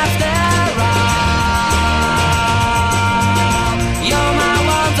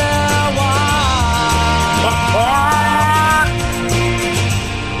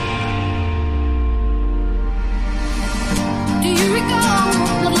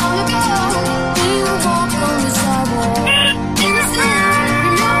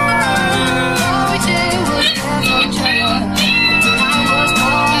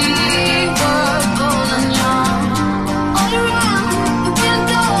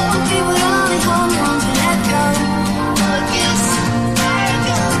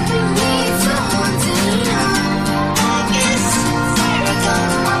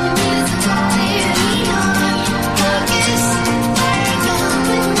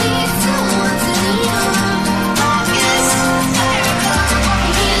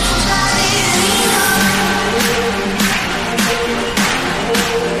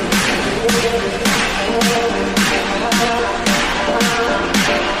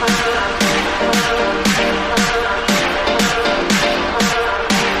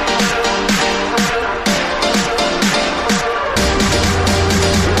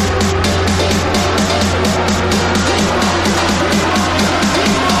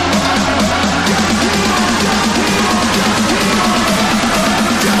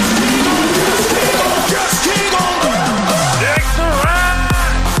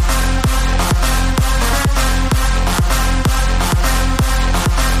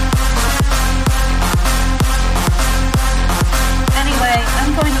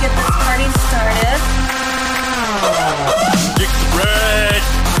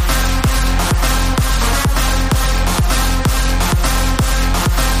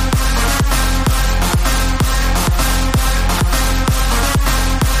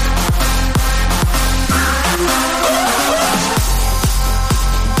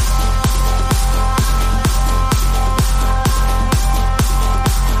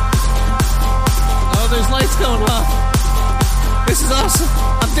 This is awesome.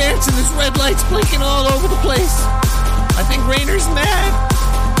 I'm dancing. There's red lights blinking all over the place. I think Rainer's mad.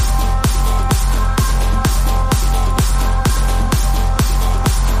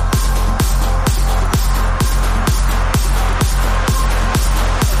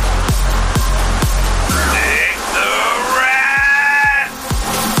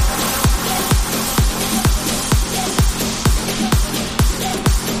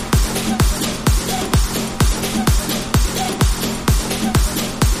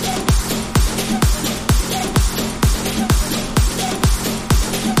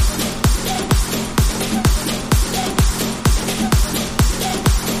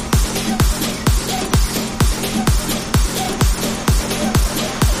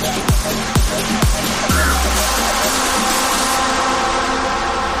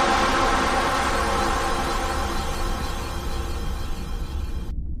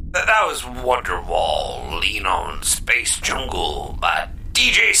 That was Wonderwall, Lean on Space Jungle by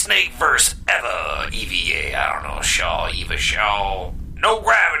DJ Snake vs. Eva, EVA, I don't know, Shaw, Eva Shaw, No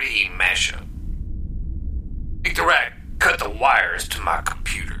Gravity mashup. Nick the Rat cut the wires to my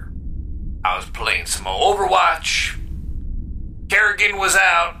computer. I was playing some more Overwatch. Kerrigan was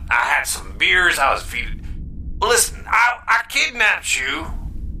out. I had some beers. I was feeding. Well, listen, I kidnapped you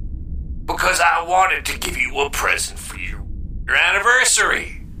because I wanted to give you a present for your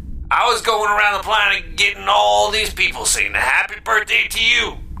anniversary. I was going around the planet getting all these people saying happy birthday to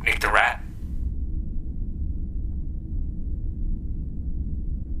you, Nick the Rat.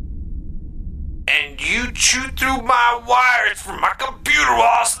 And you chewed through my wires from my computer while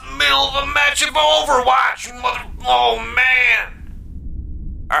I was in the middle of a match of Overwatch, oh man.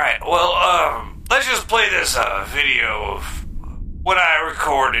 Alright, well, let's just play this video of what I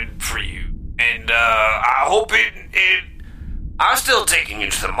recorded for you. And I hope it I'm still taking you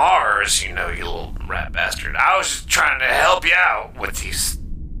to the Mars, you know, you little rat bastard. I was just trying to help you out with this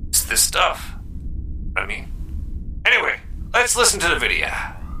stuff. I mean, anyway, let's listen to the video.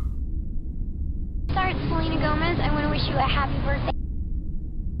 Sorry, it's Selena Gomez. I want to wish you a happy birthday.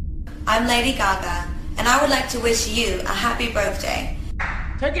 I'm Lady Gaga, and I would like to wish you a happy birthday.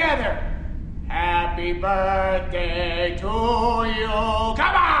 Together. Happy birthday to you.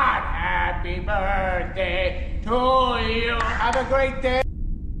 Come on! Happy birthday to you. Have a great day.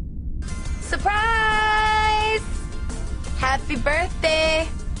 Surprise! Happy birthday.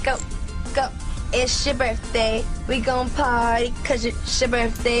 Go, go. It's your birthday. We gon' party cause it's your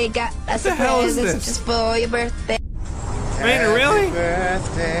birthday. Got a surprise just for your birthday. Rainer, really? Happy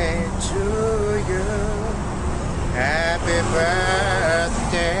birthday to you. Happy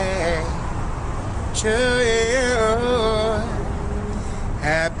birthday to you.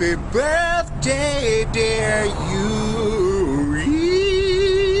 Happy birthday, dear you.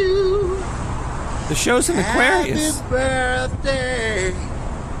 The show's in Aquarius. Happy birthday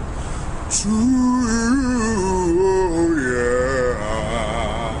to you, yeah.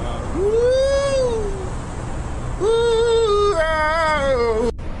 Ooh, ooh,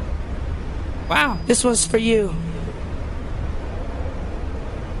 wow. This one's for you.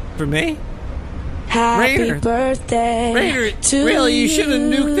 For me? Happy Rainer. birthday Rainer, to really, you should have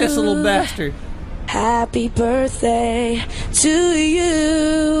nuked this little bastard. Happy birthday to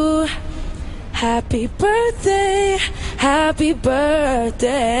you. Happy birthday, happy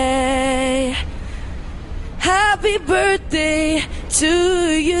birthday. Happy birthday to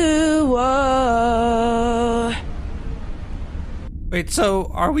you. Whoa. Wait,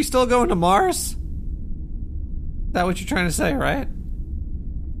 so are we still going to Mars? Is that what you're trying to say, right?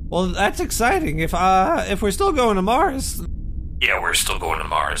 Well, that's exciting. If we're still going to Mars. Yeah, we're still going to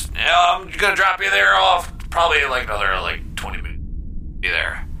Mars. I'm gonna drop you there off probably like another 20 minutes. Be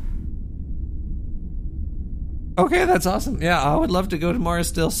there. Okay, that's awesome. Yeah, I would love to go to Mars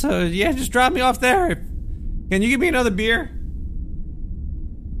still. So yeah, just drop me off there. Can you give me another beer?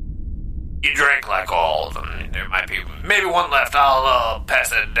 You drank like all of them. There might be maybe one left. I'll pass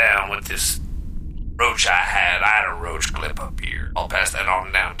that down with this roach I had. I had a roach clip up here. I'll pass that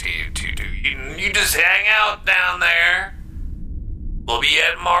on down to you too. You just hang out down there. We'll be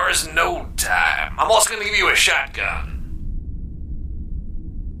at Mars in no time. I'm also going to give you a shotgun.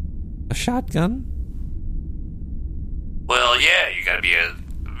 A shotgun? Well, yeah, you got to be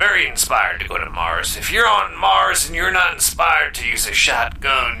very inspired to go to Mars. If you're on Mars and you're not inspired to use a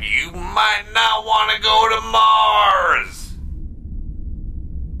shotgun, you might not want to go to Mars.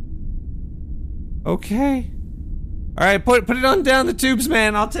 Okay. All right, put it on down the tubes,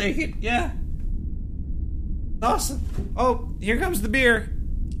 man. I'll take it. Yeah. Awesome. Oh, here comes the beer.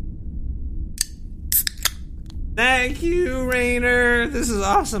 Thank you, Rainer. This is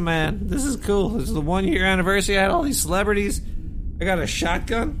awesome, man. This is cool. This is the 1 year anniversary. I had all these celebrities. I got a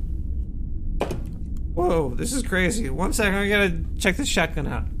shotgun? Whoa, this is crazy. 1 second, I gotta check this shotgun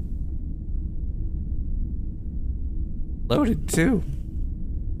out. Loaded, too.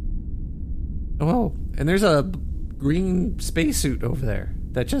 Whoa, and there's a green spacesuit over there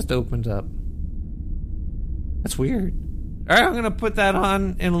that just opened up. That's weird. Alright, I'm gonna put that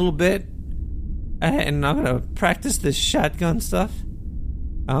on in a little bit. And I'm gonna practice this shotgun stuff.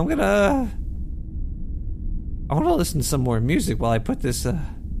 I wanna listen to some more music while I put this,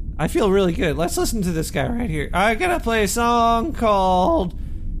 I feel really good. Let's listen to this guy right here. I gotta play a song called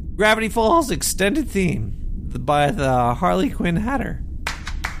Gravity Falls Extended Theme by the Harley Quinn Hatter.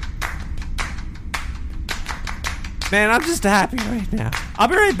 Man, I'm just happy right now. I'll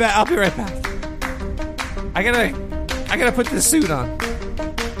be right back. I gotta put this suit on.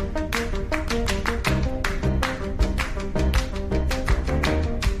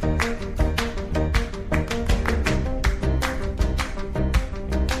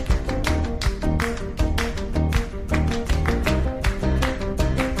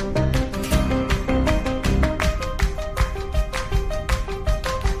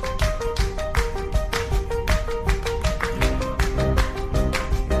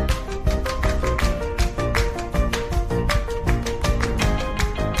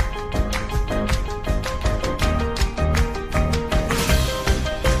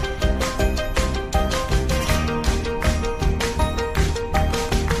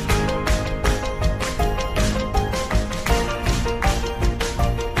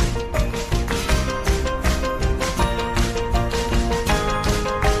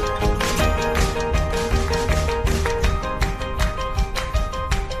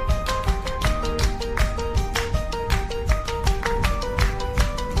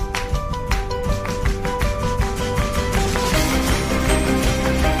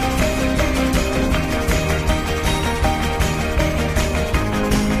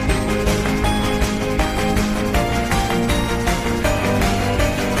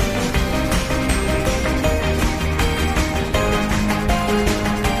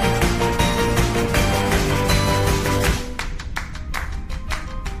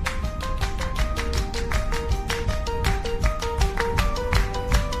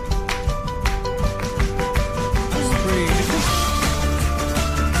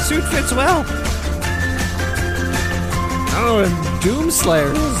 Well, I don't know what a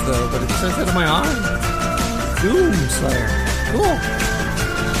Doomslayer is, though, but it says that on my arm. Doomslayer. Cool.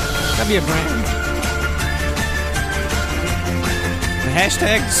 That'd be a brand. The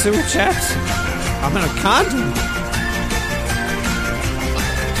hashtag sewer chats. I'm in a condom.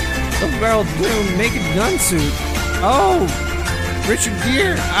 Double barrel Doom naked gun suit. Oh, Richard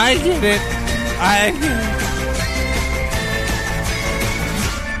Gere. I get it.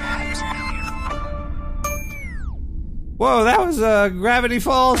 Whoa, that was Gravity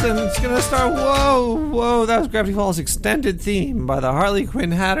Falls, and it's gonna start. Whoa, that was Gravity Falls Extended Theme by the Harley Quinn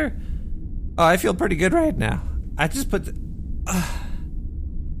Hatter. Oh, I feel pretty good right now. I just put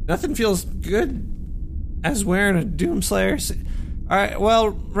nothing feels good as wearing a Doomslayer. All right, well,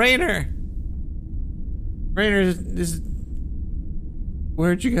 Rainer is.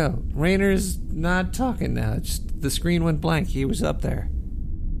 Where'd you go? Rainer's not talking now. It's just, the screen went blank. He was up there.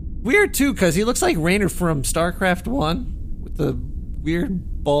 Weird, too, because he looks like Rainer from StarCraft 1 with the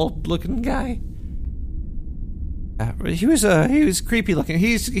weird, bald-looking guy. He was creepy-looking.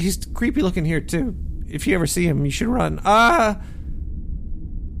 He's creepy-looking here, too. If you ever see him, you should run. I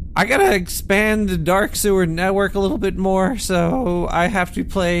gotta expand the Dark Sewer network a little bit more, so I have to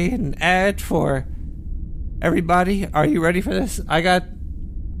play an ad for everybody. Are you ready for this?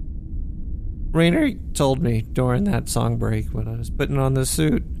 Rainer told me during that song break when I was putting on the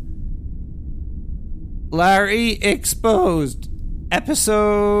suit. Larry Exposed.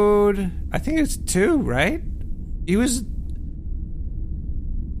 Episode, I think it's 2, right?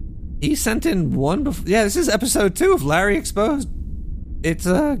 He sent in one before. Yeah, this is episode 2 of Larry Exposed. It's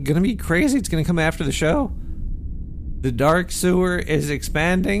gonna be crazy. It's gonna come after the show. The Dark Sewer is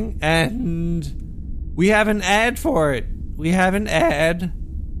expanding, and we have an ad for it. We have an ad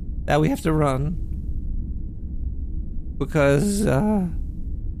that we have to run because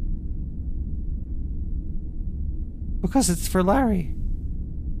it's for Larry.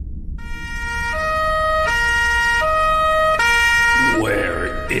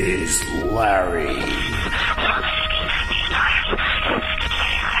 Where is Larry?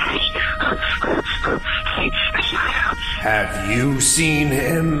 Have you seen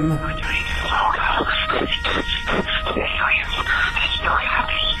him?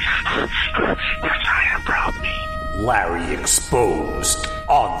 Larry Exposed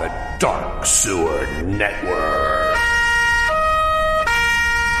on the Dark Sewer Network.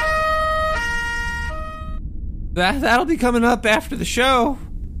 That'll be coming up after the show.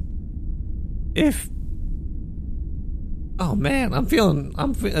 Oh man,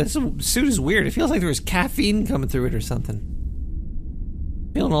 this suit is weird. It feels like there was caffeine coming through it or something.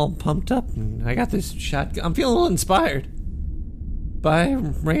 Feeling all pumped up, and I got this shotgun. I'm feeling a little inspired by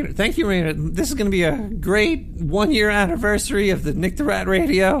Rainer. Thank you, Rainer. This is going to be a great 1-year anniversary of the Nick the Rat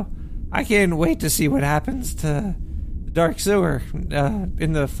Radio. I can't wait to see what happens to the Dark Sewer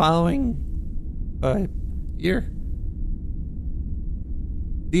in the following year.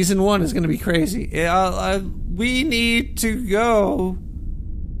 Season 1 is going to be crazy. We need to go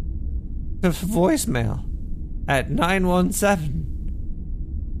to voicemail at 917.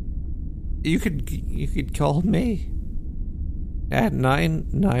 You could call me at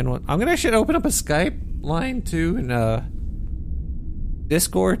 991. I'm gonna should open up a Skype line too and a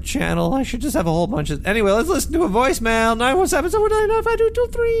Discord channel. I should just have a whole bunch of. Anyway, let's listen to a voicemail.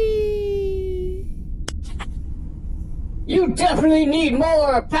 917-749-952223. You definitely need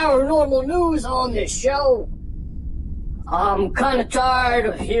more paranormal news on this show. I'm kind of tired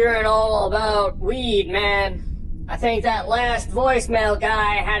of hearing all about weed, man. I think that last voicemail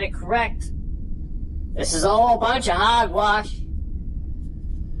guy had it correct. This is all a bunch of hogwash.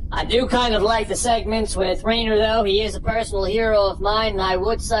 I do kind of like the segments with Rainer, though. He is a personal hero of mine, and I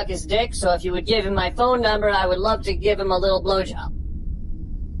would suck his dick, so if you would give him my phone number, I would love to give him a little blowjob.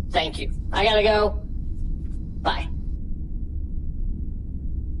 Thank you. I gotta go. Bye.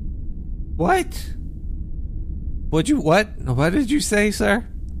 What? What did you say, sir?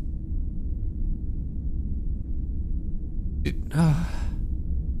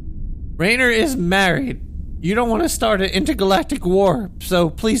 Rainer is married. You don't want to start an intergalactic war, so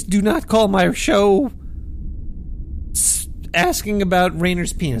please do not call my show asking about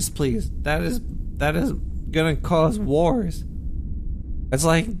Rainer's penis, please. That is gonna cause wars. It's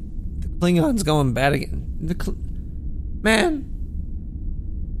like the Klingons going bad again. Man,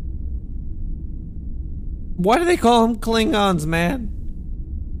 why do they call them Klingons, man?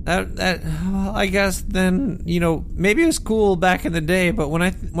 I guess then, maybe it was cool back in the day, but when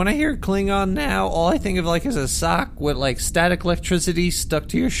I hear Klingon now, all I think of is a sock with static electricity stuck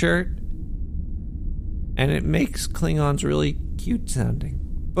to your shirt, and it makes Klingons really cute sounding.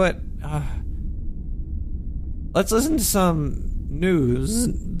 But let's listen to some news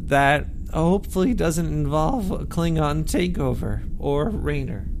that hopefully doesn't involve a Klingon takeover or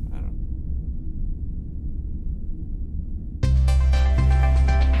Rainer.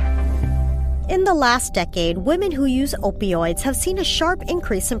 In the last decade, women who use opioids have seen a sharp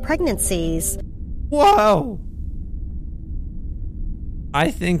increase in pregnancies. Whoa!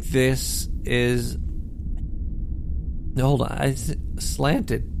 I think this is... Hold on.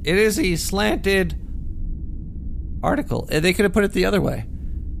 Slanted. It is a slanted article. They could have put it the other way.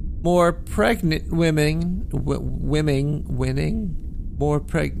 More pregnant women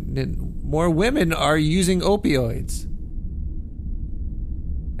are using opioids.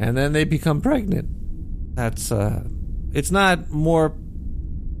 And then they become pregnant. That's, it's not more...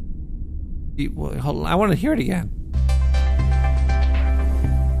 Hold on, I want to hear it again.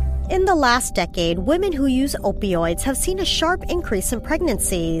 In the last decade, women who use opioids have seen a sharp increase in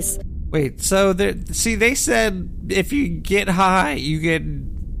pregnancies. Wait, so they said if you get high, you get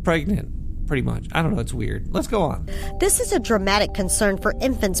pregnant. Pretty much. I don't know, it's weird. Let's go on. This is a dramatic concern for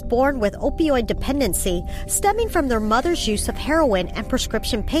infants born with opioid dependency stemming from their mother's use of heroin and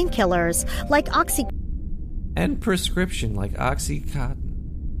prescription painkillers like Oxycontin. And prescription like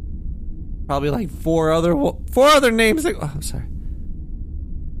Oxycontin. Probably four other names. I'm sorry.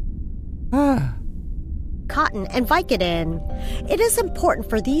 Cotton and Vicodin. It is important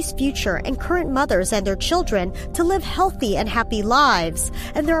for these future and current mothers and their children to live healthy and happy lives,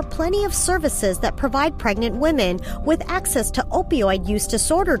 and there are plenty of services that provide pregnant women with access to opioid use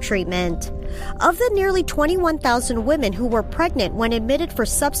disorder treatment. Of the nearly 21,000 women who were pregnant when admitted for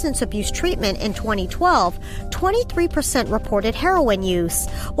substance abuse treatment in 2012, 23% reported heroin use,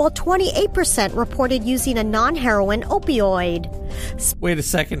 while 28% reported using a non-heroin opioid. Wait a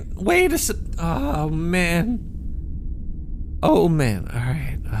second. Oh, man. All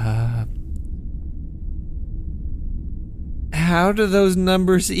right. How do those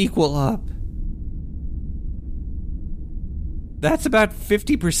numbers equal up? That's about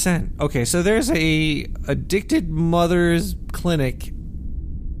 50%. Okay, so there's a addicted mothers clinic.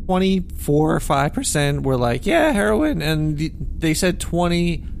 24 or 5% were like, yeah, heroin, and they said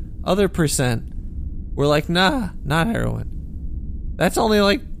 20 other percent were like, nah, not heroin. That's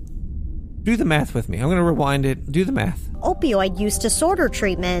only do the math with me. I'm going to rewind it. Do the math. Opioid use disorder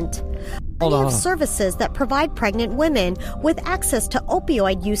treatment. Hold on. of services that provide pregnant women with access to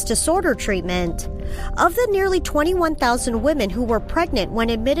opioid use disorder treatment. Of the nearly 21,000 women who were pregnant when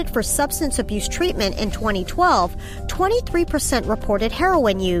admitted for substance abuse treatment in 2012, 23% reported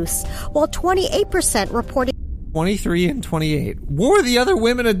heroin use, while 28% reported 23 and 28. What were the other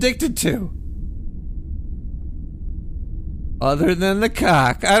women addicted to? Other than the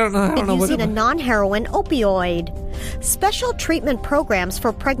cock. I don't know what using a non-heroin opioid. Special treatment programs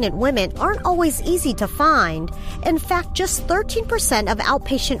for pregnant women aren't always easy to find. In fact, just 13% of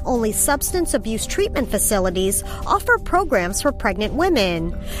outpatient-only substance abuse treatment facilities offer programs for pregnant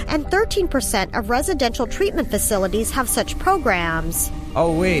women, and 13% of residential treatment facilities have such programs.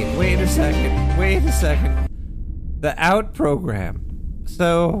 Oh, wait a second. The OUT program.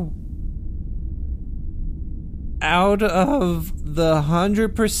 So, out of the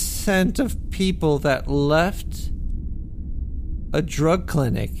 100% of people that left a drug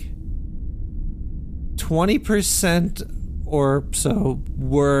clinic, 20% or so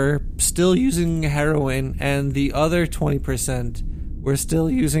were still using heroin, and the other 20% were still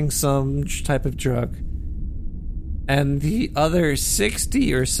using some type of drug. And the other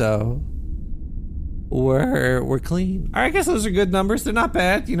 60 or so were clean. I guess those are good numbers. They're not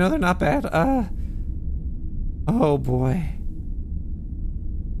bad. They're not bad. Oh boy.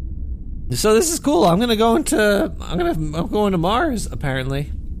 So this is cool. I'm going to Mars,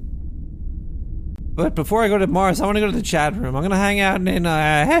 apparently. But before I go to Mars, I want to go to the chat room. I'm going to hang out in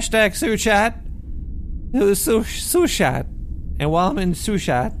hashtag SuChat. SuChat. And while I'm in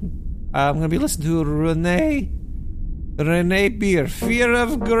SuChat, I'm going to be listening to Renee Beer, Fear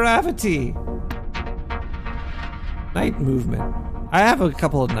of Gravity. Night movement. I have a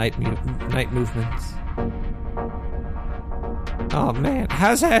couple of night movements. Oh man,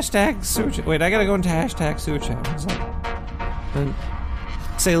 how's hashtag SuChat? Wait, I gotta go into hashtag SuChat. And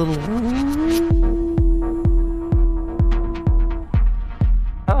say a little.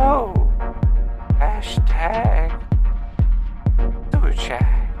 Hello. Hashtag SuChat.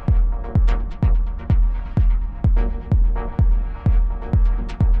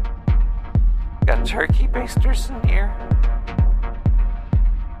 Got turkey basters in here.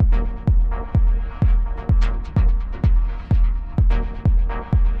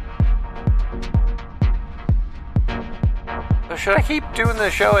 So should I keep doing the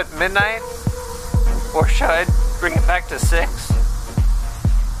show at midnight? Or should I bring it back to 6?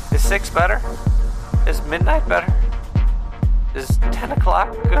 Is 6 better? Is midnight better? Is 10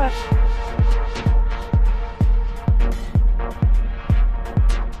 o'clock good?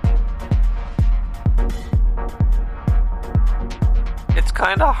 It's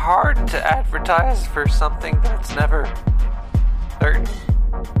kind of hard to advertise for something that's never certain.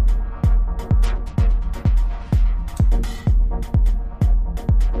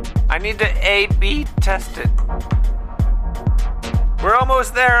 I need to A/B test it. We're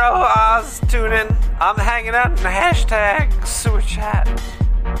almost there. Oh, Oz, tune in. I'm hanging out in hashtag SuChat,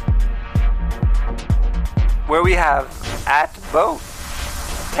 where we have @Boat.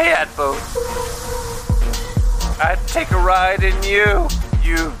 Hey, @Boat. I'd take a ride in you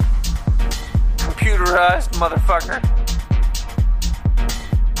computerized motherfucker.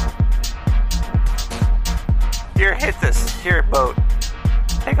 Here, hit this. Here, Boat.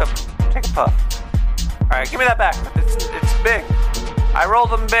 Take a puff. Alright, give me that back. It's big. I rolled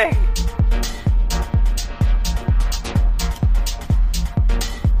them big.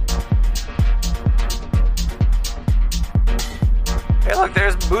 Hey, look,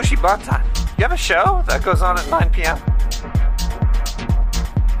 there's Bushi Bantai. You have a show that goes on at 9 p.m.?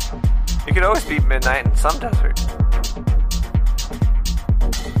 You could always beat midnight in some desert.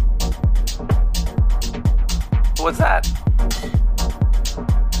 What's that?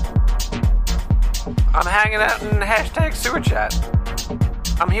 I'm hanging out in hashtag SuChat.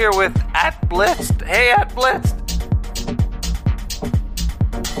 I'm here with @Blitzed. Hey, @Blitzed.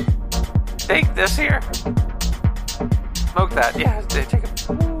 Take this here. Smoke that. Yeah, take it.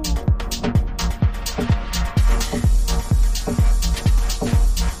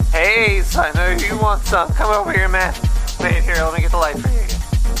 Hey, I know you want some. Come over here, man. Wait, here, let me get the light for you.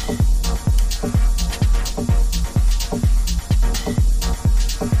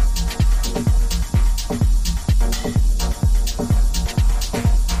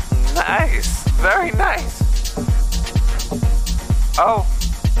 Nice. Very nice. Oh.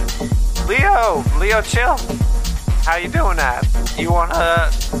 Leo, chill. How you doing that? You wanna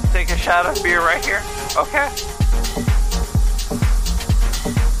take a shot of beer right here? Okay.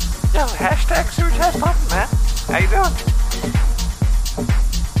 Yo, hashtag SuChat pumping, man. How you doing?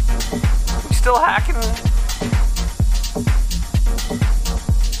 You still hacking?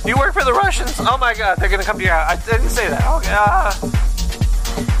 You work for the Russians? Oh my god, they're gonna come to your house. I didn't say that. Okay,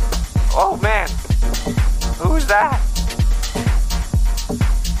 oh man. Who's that?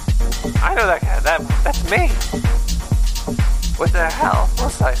 I know that guy. That's me. What the hell?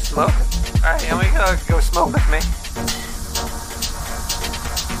 What's I smoking? Alright, and we gonna go smoke with me.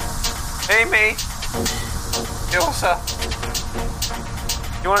 Hey, me. Yo, what's up?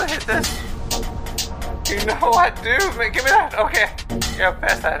 You wanna hit this? You know what, dude? Man, give me that. Okay. Yeah,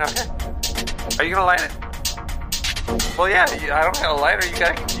 pass that. Okay. Are you gonna light it? Well, yeah. I don't have a lighter. You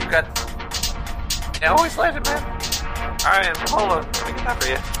got. Yeah, always light it, man. All right, hold on. Let me get that for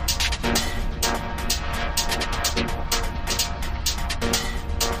you.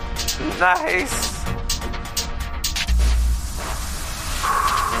 Nice.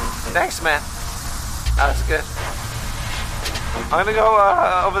 Thanks, man. That was good. I'm gonna go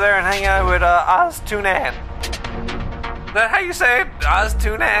over there and hang out with Oztunan. Is that how you say it?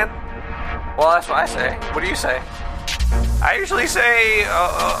 Oztunan? Well, that's what I say. What do you say? I usually say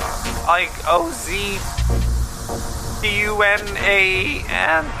like Oztunan.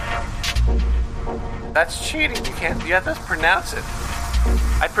 That's cheating. You have to pronounce it.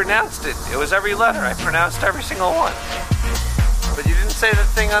 I pronounced it. It was every letter. I pronounced every single one. But you didn't say the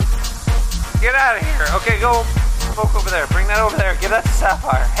thing on... Get out of here. Okay, go smoke over there. Bring that over there. Give that to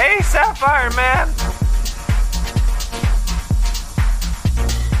Sapphire. Hey, Sapphire, man!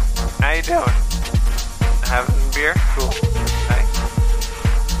 How you doing? Having beer? Cool. Nice.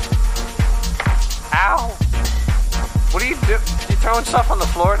 Ow! What are you doing? You throwing stuff on the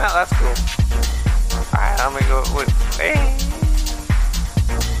floor now? That's cool. Alright, I'm gonna go with... Hey!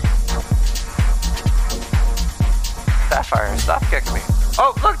 Sapphire, stop kicking me.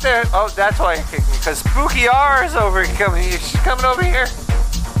 Oh, look there. Oh, that's why you're kicking me. Because Spooky R is coming. She's coming over here.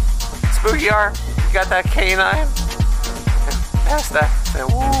 Spooky R, you got that canine? Pass that.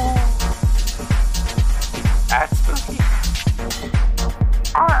 Woo. That's spooky.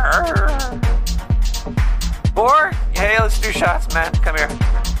 Arr. Borg, hey, let's do shots, man. Come here.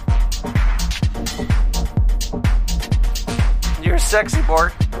 You're sexy,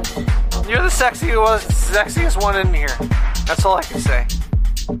 Borg. You're the sexiest one in here. That's all I can say.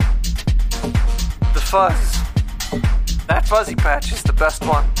 The fuzz. That fuzzy patch is the best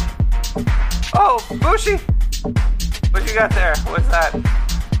one. Oh, Bushy! What you got there? What's that?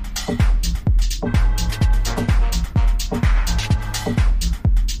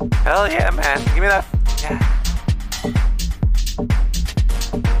 Hell yeah, man. Give me that. Yeah.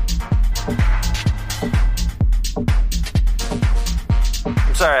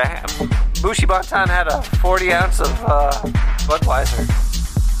 I'm sorry. Bushi Bantan had a 40 ounce of Budweiser.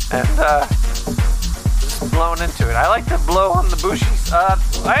 And just blown into it. I like to blow on the Bushis.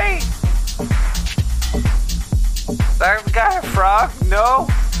 Hey! Is that guy a frog? No.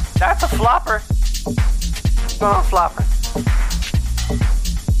 That's a flopper. What's going on, flopper?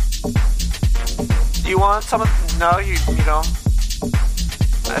 Do you want some of... No, you don't.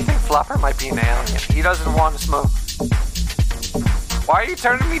 I think Flopper might be an alien. He doesn't want to smoke. Why are you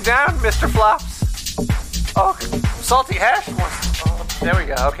turning me down, Mr. Flops? Oh, Salty Hash wants... Oh, there we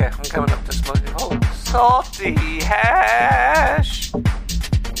go. Okay, I'm coming up to smoke. Oh, Salty Hash.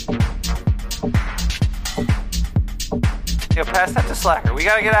 Yo, pass that to Slacker. We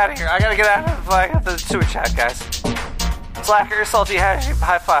gotta get out of here. I gotta get out of the sewer chat, guys. Slacker, Salty Hash,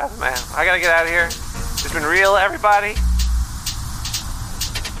 high five, man. I gotta get out of here. It's been real, everybody.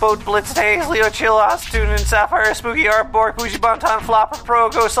 Boat Blitz Days, Leo Chill, Oztunan, Sapphire, Spooky Art, Bork, Bougie Bonton, Flopper, Pro,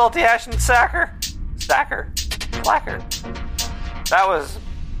 Go, Salty Hash, and Slacker. Slacker. That was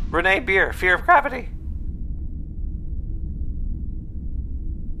Renee Beer, Fear of Gravity.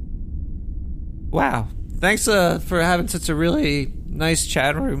 Wow. Thanks for having such a really nice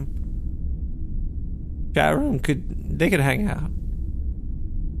chat room. They could hang out.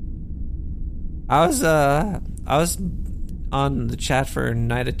 I was on the chat for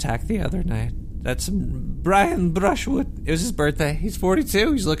Night Attack the other night. That's Brian Brushwood. It was his birthday. He's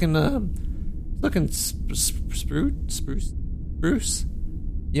 42. He's looking spruce,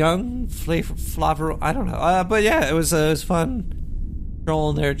 young, flavor. I don't know. But yeah, it was fun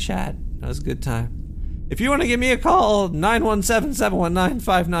trolling their chat. That was a good time. If you want to give me a call,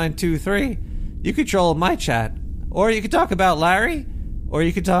 917-719-5923. You could troll my chat, or you could talk about Larry, or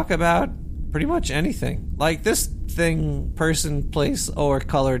you could talk about pretty much anything, like this thing, person, place, or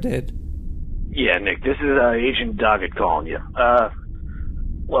color did. Yeah, Nick, this is Agent Doggett calling you.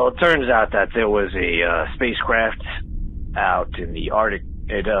 Well, it turns out that there was a spacecraft out in the Arctic.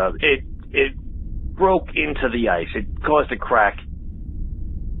 It broke into the ice. It caused a crack,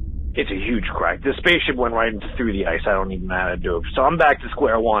 it's a huge crack. The spaceship went right through the ice. I don't even know how to do it. So I'm back to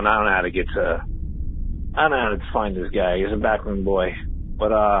square one. I don't know how to find this guy. He's a backroom boy.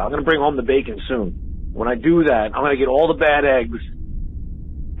 But I'm going to bring home the bacon soon. When I do that, I'm going to get all the bad eggs,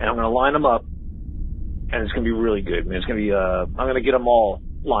 and I'm going to line them up, and it's going to be really good. And it's going to be, I'm going to get them all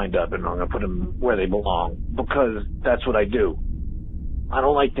lined up, and I'm going to put them where they belong, because that's what I do. I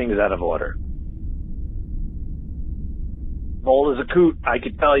don't like things out of order. Bold as a coot, I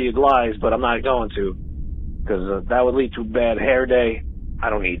could tell you lies, but I'm not going to, because that would lead to a bad hair day. I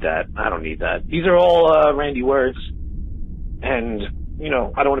don't need that. These are all Randy words, and, you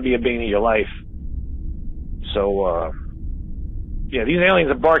know, I don't want to be a bane of your life. So, yeah, these aliens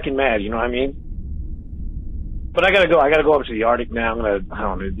are barking mad, you know what I mean? But I gotta go up to the Arctic now. I don't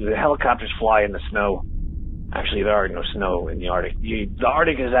know, the helicopters fly in the snow. Actually, there are no snow in the Arctic. The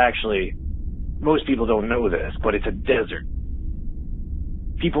Arctic is actually, most people don't know this, but it's a desert.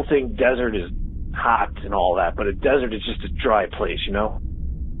 People think desert is hot and all that, but a desert is just a dry place, you know?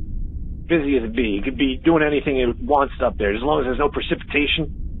 Busy as it be. You could be doing anything it wants up there. As long as there's no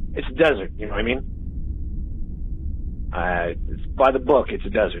precipitation, it's a desert, you know what I mean? It's by the book, it's a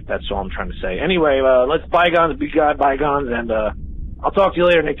desert. That's all I'm trying to say. Anyway, let's bygones be bygones, and I'll talk to you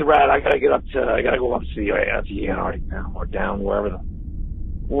later, Nick the Rat. I gotta go up to the Antarctic now, or down, whatever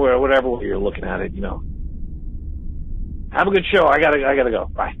way you're looking at it, you know. Have a good show. I gotta go.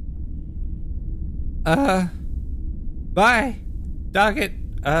 Bye. Bye, Doggett.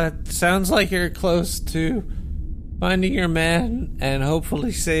 Sounds like you're close to finding your man and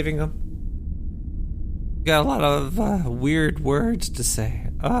hopefully saving him. Got a lot of weird words to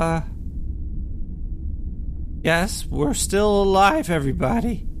say. Yes, we're still alive,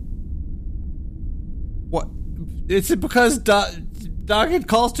 everybody. What? Is it because Doggett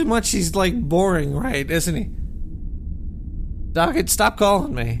calls too much? He's like boring, right? Isn't he? Doggett, stop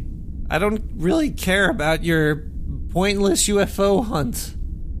calling me. I don't really care about your pointless UFO hunt.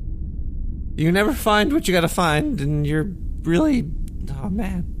 You never find what you gotta find, and you're really... Oh,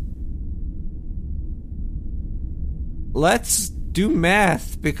 man. Let's do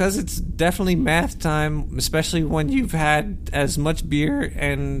math, because it's definitely math time, especially when you've had as much beer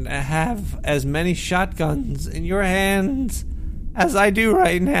and have as many shotguns in your hands as I do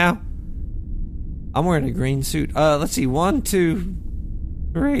right now. I'm wearing a green suit. Let's see, 1, 2,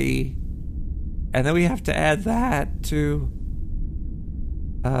 3, and then we have to add that to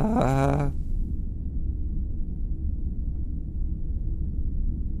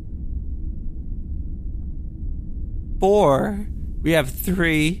 4. We have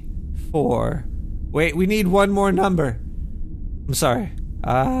 3, 4. Wait, we need one more number. I'm sorry.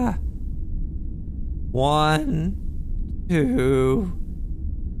 1, 2,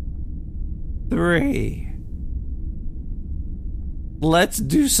 3. Let's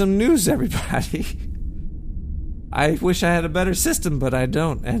do some news, everybody. I wish I had a better system, but I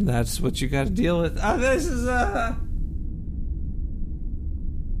don't, and that's what you got to deal with. This is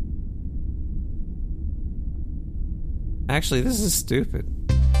Actually, this is stupid.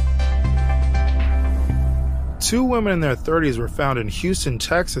 2 women in their 30s were found in Houston,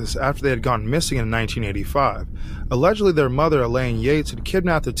 Texas after they had gone missing in 1985. Allegedly, their mother, Elaine Yates, had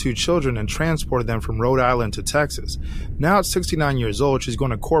kidnapped the 2 children and transported them from Rhode Island to Texas. Now at 69 years old, she's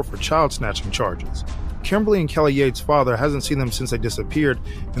going to court for child snatching charges. Kimberly and Kelly Yates' father hasn't seen them since they disappeared,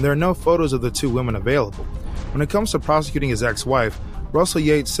 and there are no photos of the 2 women available. When it comes to prosecuting his ex-wife, Russell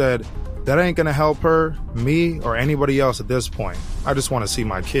Yates said, "That ain't gonna help her, me, or anybody else at this point. I just want to see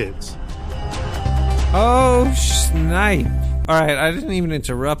my kids." Oh, snipe. Alright, I didn't even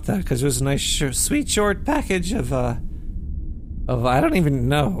interrupt that because it was a nice, sweet, short package of I don't even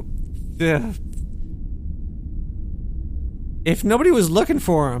know. If nobody was looking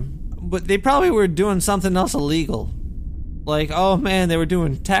for him, but they probably were doing something else illegal. Like, oh man, they were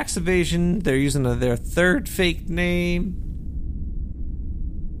doing tax evasion, they're using their third fake name.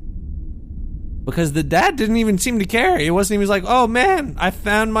 Because the dad didn't even seem to care. He wasn't even like, oh man, I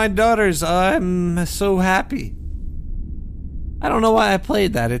found my daughters. I'm so happy. I don't know why I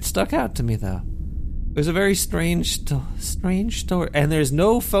played that. It stuck out to me, though. It was a very strange story. And there's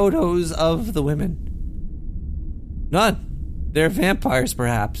no photos of the women. None. They're vampires,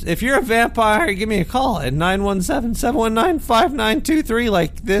 perhaps. If you're a vampire, give me a call at 917-719-5923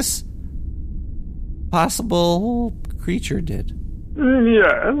 like this possible creature did.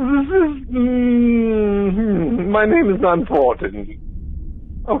 Yes, this is... my name is not important.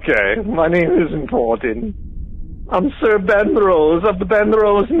 Okay, my name is important. I'm Sir Benrose of the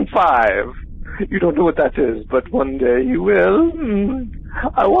Benrose and 5. You don't know what that is, but one day you will.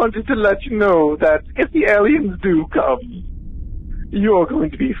 I wanted to let you know that if the aliens do come, you're going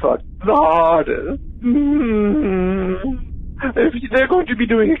to be fucked the hardest. If they're going to be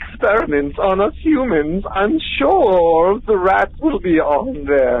doing experiments on us humans, I'm sure the rats will be on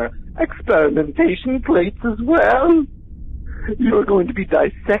their experimentation plates as well. You're going to be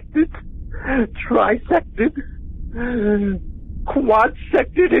dissected, trisected,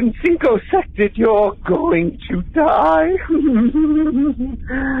 quadsected, and cincosected. You're going to die.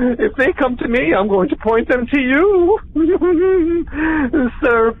 If they come to me, I'm going to point them to you.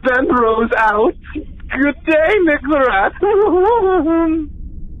 Sir Benrose out. Good day, Nick the Rat.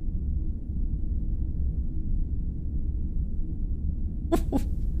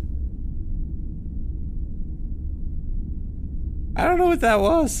 I don't know what that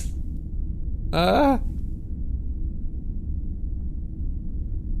was.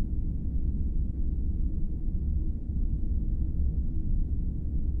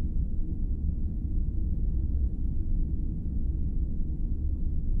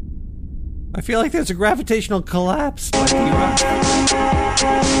 I feel like there's a gravitational collapse.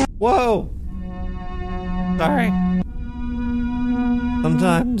 Whoa! Sorry.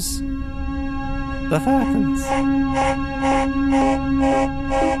 Sometimes stuff happens.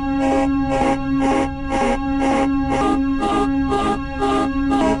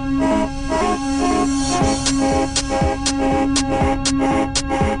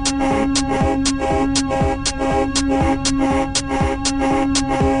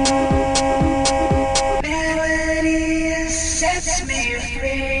 Sets me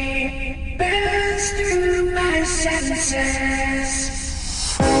free, burns through my senses.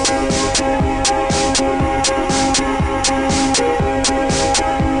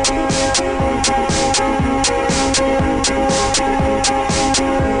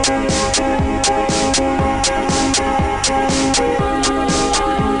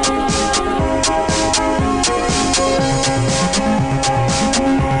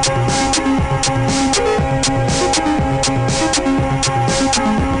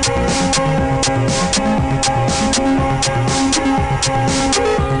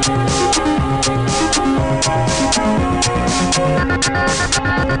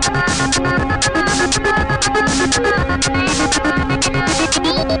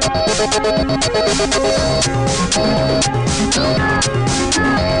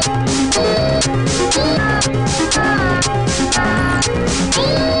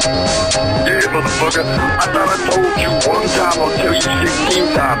 Motherfucker, I thought I told you one time, I'll tell you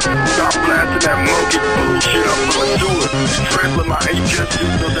 16 times. Stop blasting that monkey bullshit up from the sewer. Trampling my HS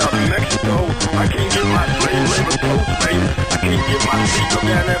systems out in Mexico. I can't get my slave labor postmate. I can't get my seat up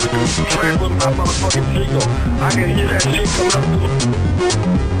down there because I'm trampling my motherfucking seagull. I can hear that shit coming up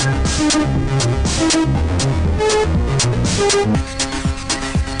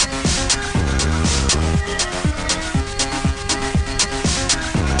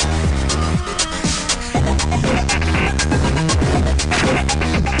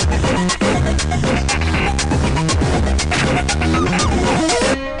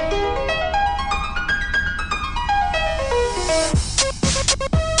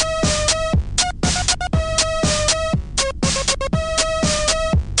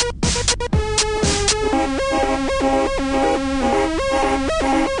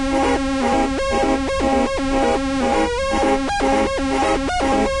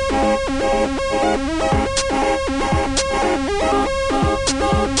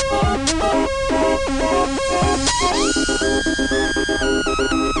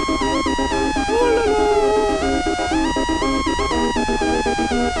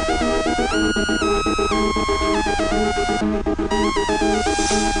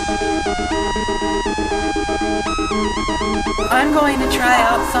I'm going to try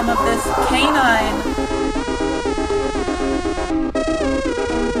out some of this canine.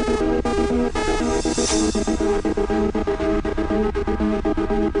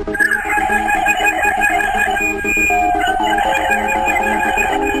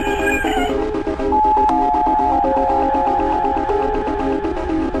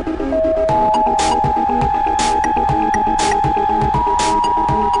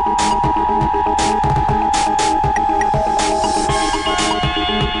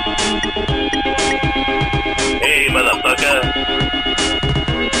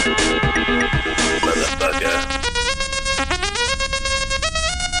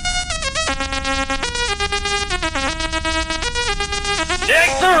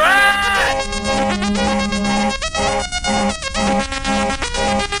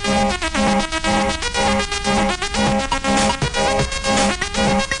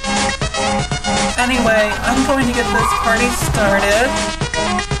 Anyway, I'm going to get this party started.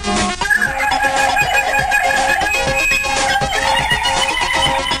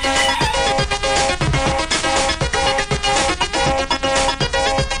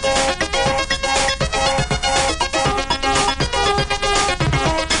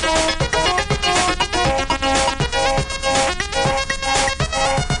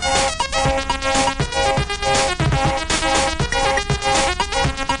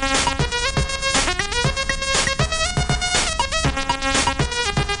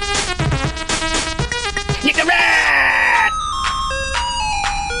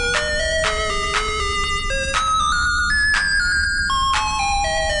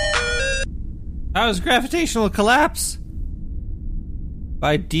 How was Gravitational Collapse?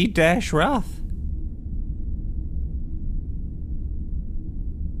 By D-Ralph.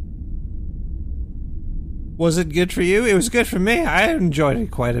 Was it good for you? It was good for me. I enjoyed it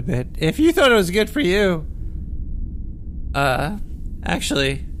quite a bit. If you thought it was good for you...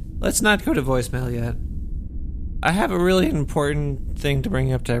 actually, let's not go to voicemail yet. I have a really important thing to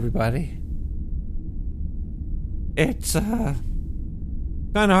bring up to everybody. It's,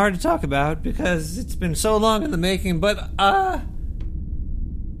 kind of hard to talk about because it's been so long in the making, but, I'm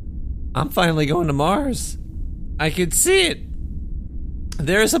finally going to Mars. I could see it.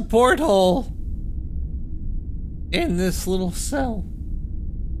 There's a porthole in this little cell.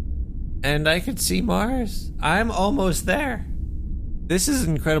 And I could see Mars. I'm almost there. This is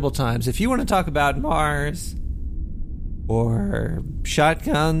incredible times. If you want to talk about Mars, or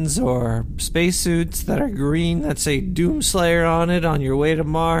shotguns, or spacesuits that are green that say Doomslayer on it on your way to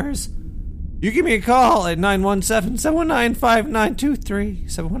Mars, you give me a call at 917-719-5923.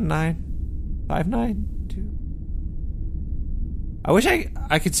 719-592. I wish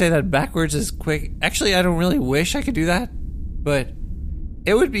I could say that backwards as quick. Actually, I don't really wish I could do that, but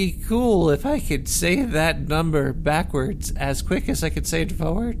it would be cool if I could say that number backwards as quick as I could say it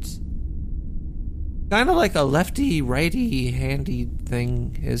forwards. Kind of like a lefty-righty handy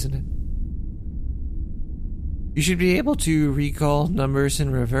thing, isn't it? You should be able to recall numbers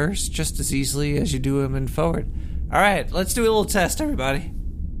in reverse just as easily as you do them in forward. Alright, let's do a little test, everybody.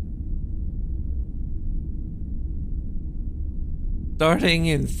 Starting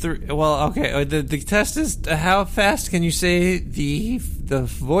in the test is how fast can you say the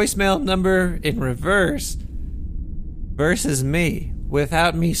voicemail number in reverse versus me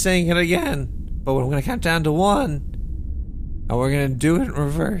without me saying it again. But I'm going to count down to 1, and we're going to do it in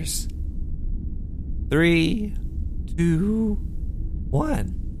reverse. 3, 2,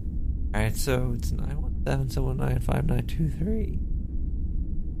 1. Alright, so it's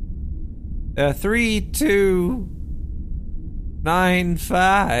 917-719-5923. 3, 2, 9,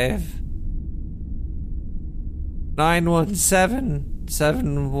 5, 917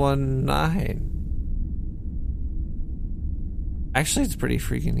 719. Actually, it's pretty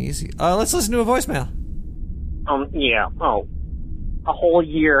freaking easy. Let's listen to a voicemail. Yeah. Oh, a whole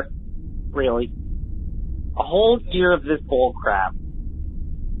year, really, a whole year of this bull crap,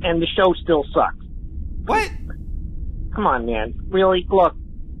 and the show still sucks. What? Come on, man. Really? Look,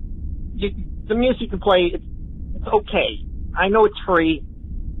 the music you play, it's okay. I know it's free.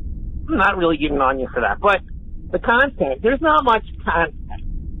 I'm not really getting on you for that, but the content, there's not much content.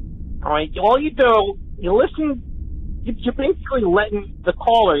 All right, all you do, you listen. You're basically letting the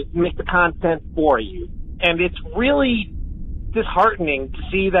callers make the content for you. And it's really disheartening to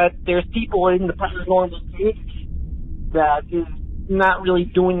see that there's people in the paranormal community that is not really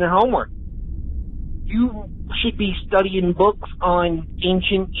doing their homework. You should be studying books on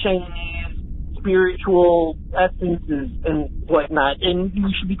ancient Chinese spiritual essences and whatnot, and you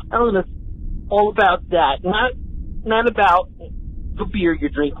should be telling us all about that, not about the beer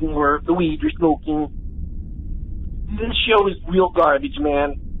you're drinking or the weed you're smoking. This show is real garbage,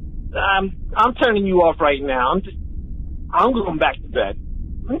 man. I'm turning you off right now. I'm going back to bed.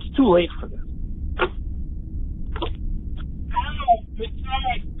 It's too late for this.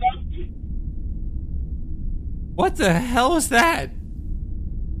 What the hell was that?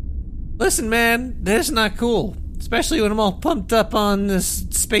 Listen, man, that's not cool. Especially when I'm all pumped up on this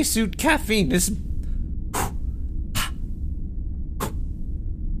spacesuit caffeine. This...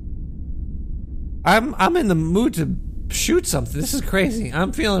 I'm in the mood to shoot something. This is crazy.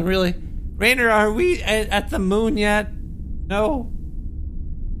 I'm feeling really... Rainer, are we at the moon yet? No?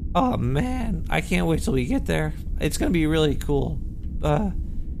 Oh, man. I can't wait till we get there. It's going to be really cool.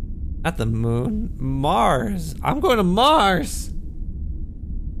 Not the moon. Mars. I'm going to Mars.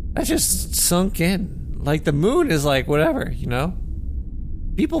 That just sunk in. Like, the moon is like, whatever, you know?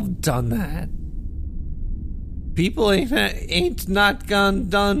 People have done that. People ain't not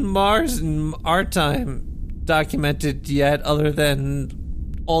done Mars in our time documented yet, other than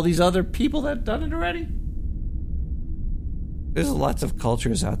all these other people that have done it already. There's lots of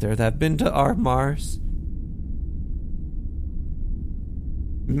cultures out there that have been to our Mars.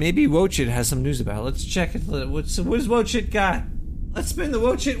 Maybe Wochit has some news about it. Let's check it. What does Wochit got? Let's spin the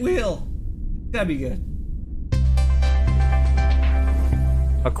Wochit wheel. That'd be good.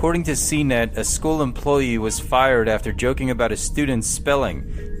 According to CNET, a school employee was fired after joking about a student's spelling.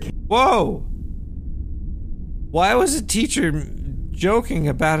 Whoa! Why was a teacher joking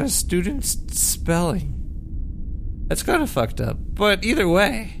about a student's spelling? That's kind of fucked up. But either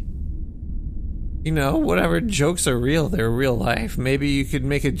way, you know, whatever jokes are real, they're real life. Maybe you could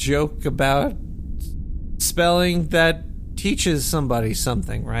make a joke about spelling that teaches somebody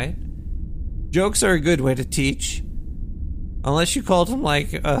something, right? Jokes are a good way to teach. Unless you called them like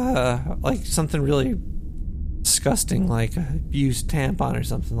something really disgusting, like a used tampon or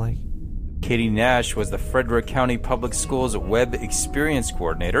something like. Katie Nash was the Frederick County Public Schools Web Experience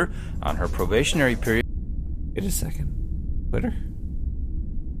Coordinator on her probationary period. Wait a second. Twitter?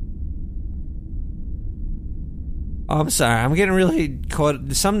 Oh, I'm sorry. I'm getting really caught.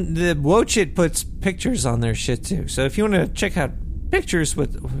 The Wochit puts pictures on their shit too. So if you want to check out pictures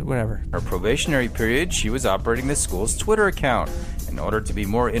with whatever. Her probationary period, she was operating the school's Twitter account. In order to be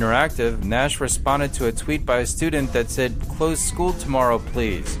more interactive, Nash responded to a tweet by a student that said, "Close school tomorrow,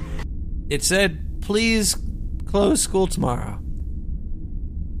 please." It said, "Please close school tomorrow."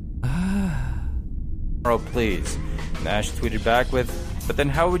 Tomorrow, please. Nash tweeted back with, "But then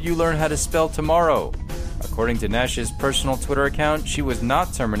how would you learn how to spell tomorrow?" According to Nash's personal Twitter account, she was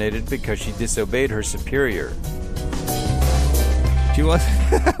not terminated because she disobeyed her superior. She was...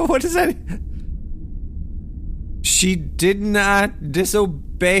 What is that? She did not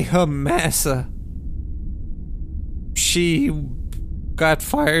disobey her master. She got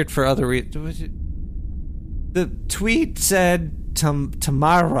fired for other reasons. The tweet said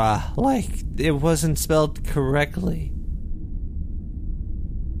Tamara, like it wasn't spelled correctly.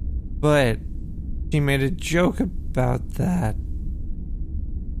 But she made a joke about that.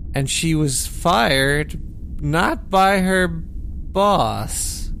 And she was fired not by her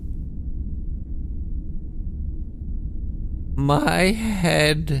boss. My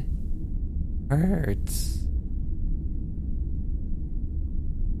head hurts.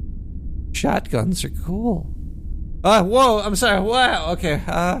 Shotguns are cool. Whoa, I'm sorry. Wow, okay.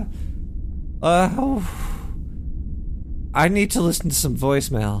 I need to listen to some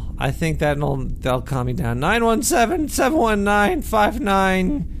voicemail. I think that'll calm me down.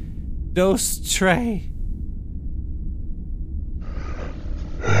 917-719-59 Dos Trey.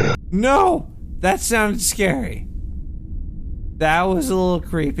 No! That sounded scary. That was a little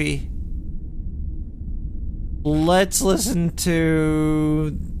creepy. Let's listen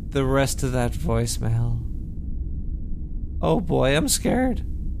to the rest of that voicemail. Oh boy, I'm scared.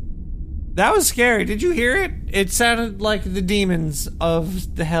 That was scary. Did you hear it? It sounded like the demons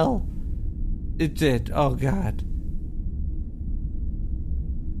of the hell. It did. Oh God.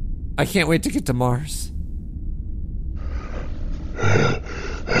 I can't wait to get to Mars.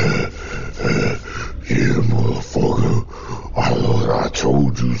 Yeah, motherfucker. I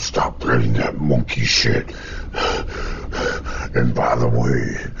told you stop playing that monkey shit. And by the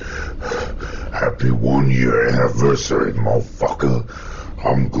way, happy 1 year anniversary, motherfucker.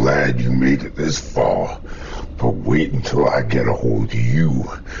 I'm glad you made it this far. But wait until I get a hold of you,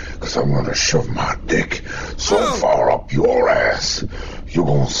 cause I'm gonna shove my dick so far up your ass, you're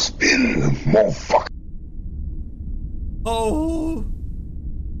gonna spin, motherfucker. Oh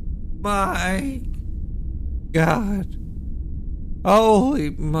my God.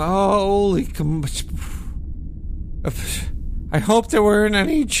 Holy, I hope there weren't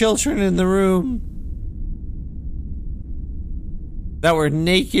any children in the room that were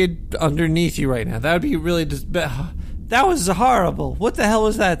naked underneath you right now. That would be really that was horrible. What the hell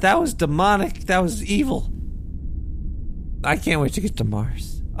was that? That was demonic. That was evil. I can't wait to get to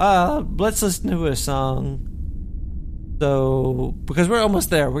Mars. Let's listen to a song. So, because we're almost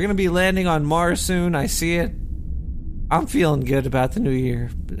there. We're going to be landing on Mars soon. I see it. I'm feeling good about the new year.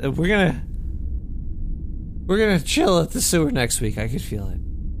 We're going to chill at the sewer next week. I could feel it.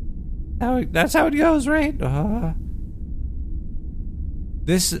 That's how it goes, right?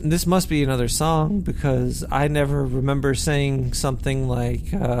 This must be another song because I never remember saying something like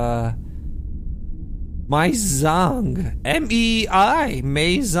Meizong. M-E-I.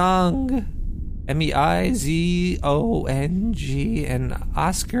 Meizong. M-E-I-Z-O-N-G and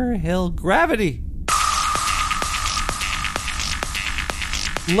Oscar Hill Gravity.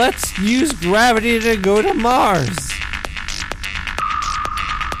 Let's use gravity to go to Mars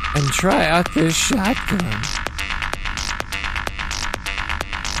and try out this shotgun.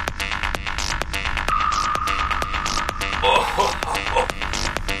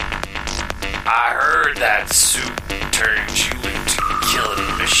 I heard that suit turned you into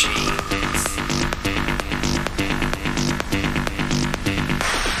killing machines.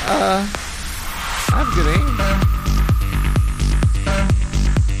 I have good aim.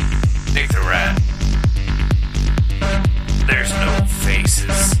 Nick the Rat. There's no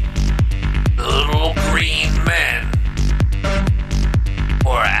faces. Little green men.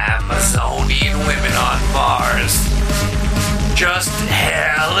 Or Amazonian women on Mars. Just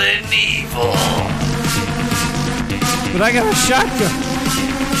hell and evil. But I got a shotgun.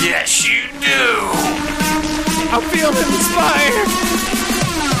 Yes, you do. I'm feeling inspired.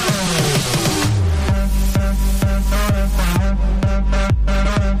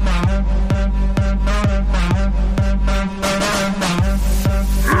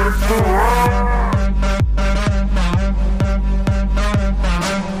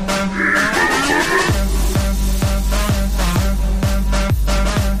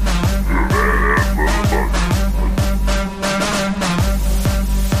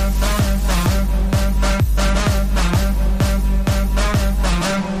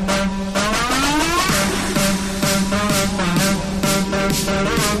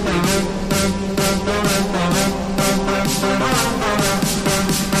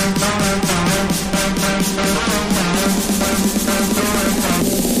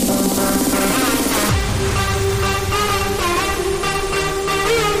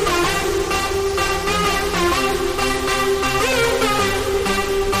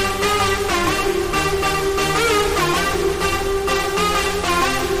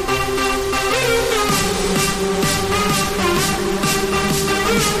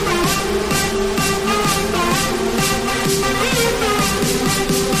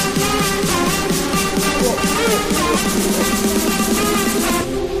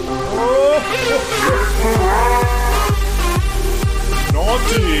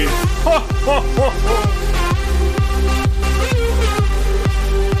 Naughty! Ha ha ha ha!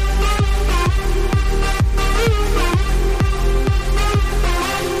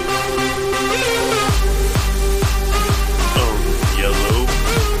 Yellow.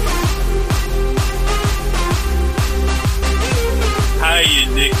 Hiya,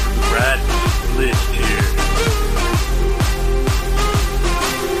 Nick Brad List here.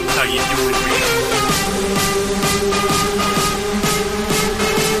 How you doing,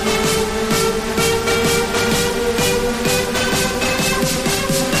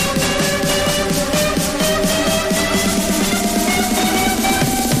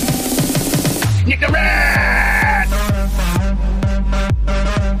 Nick the Rat!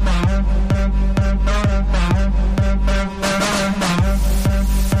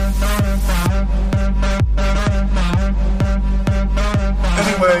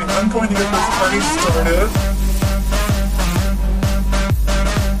 Anyway, I'm going to get this party started.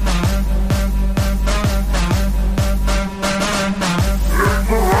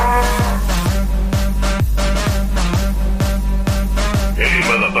 Hey,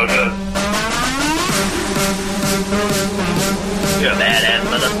 motherfucker. You're a badass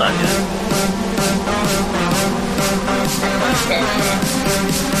motherfucker.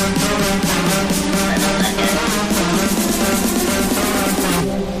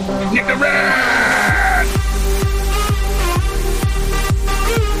 Nick the Rat!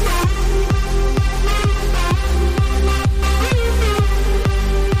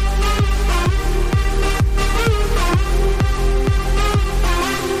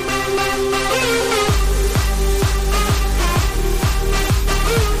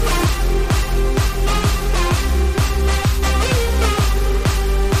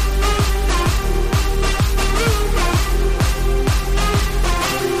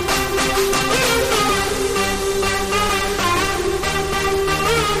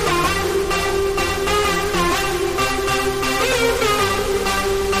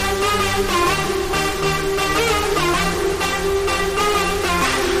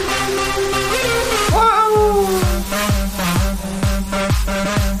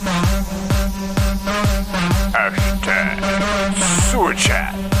 Hashtag Sewer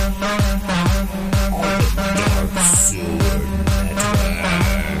Chat.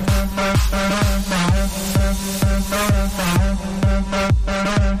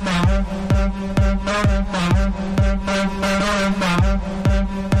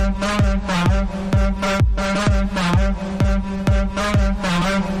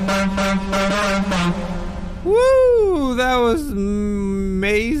 Woo! That was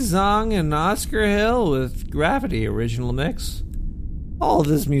Mei Zong and Oscar Hill with Gravity original mix. All of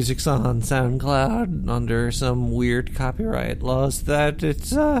this music's on SoundCloud under some weird copyright laws that it's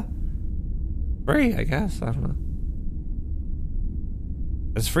free, I guess. I don't know.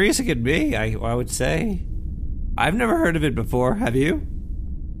 As free as it could be, I would say. I've never heard of it before. Have you?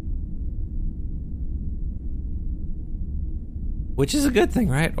 Which is a good thing,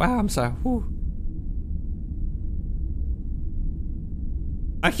 right? Wow, I'm sorry. Whew.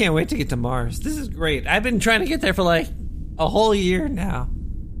 I can't wait to get to Mars. This is great. I've been trying to get there for like a whole year now.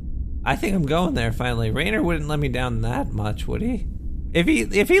 I think I'm going there finally. Rainer wouldn't let me down that much, would he? If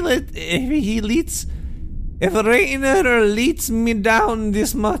Rainer lets me down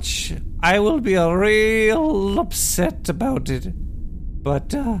this much, I will be real upset about it.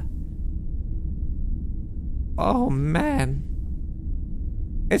 But Oh, man.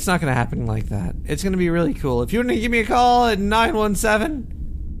 It's not going to happen like that. It's going to be really cool. If you want to give me a call at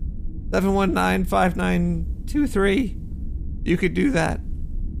 917-719-5923, you could do that.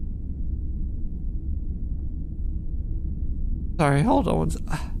 Sorry, hold on.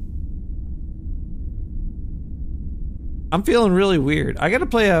 I'm feeling really weird. I gotta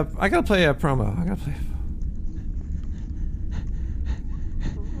play a promo.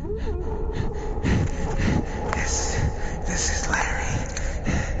 This is Larry.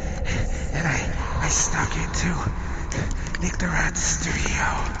 And I snuck into Nick the Rat's studio.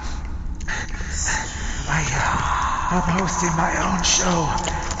 I'm hosting my own show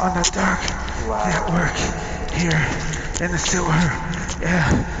on the Dark Network here in the sewer. Yeah.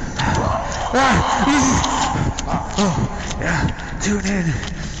 Tune in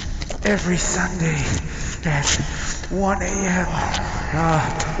every Sunday at 1 a.m.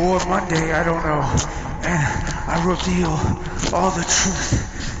 Or Monday, I don't know. And I reveal all the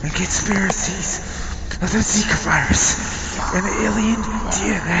truth and conspiracies of the Zika virus and the alien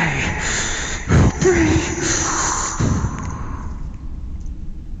DNA.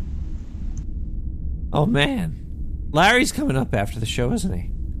 Oh man. Larry's coming up after the show, isn't he?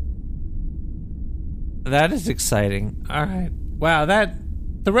 That is exciting. Alright. Wow,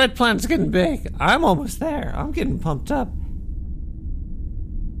 the red planet's getting big. I'm almost there. I'm getting pumped up.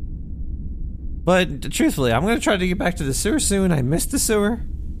 But truthfully, I'm going to try to get back to the sewer soon. I missed the sewer.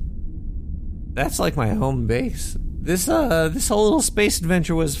 That's like my home base. This whole little space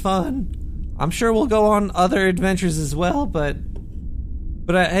adventure was fun. I'm sure we'll go on other adventures as well, but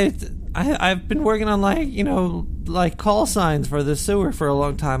I've been working on like call signs for the sewer for a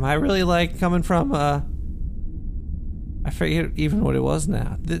long time. I really like coming from I forget even what it was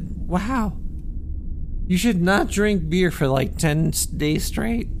now. Wow. You should not drink beer for like 10 days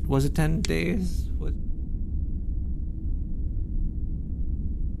straight. Was it 10 days?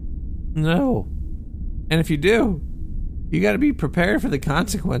 No. And if you do, you got to be prepared for the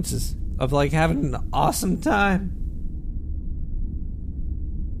consequences of like having an awesome time.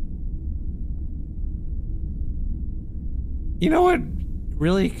 You know what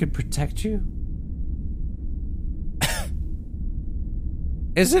really could protect you?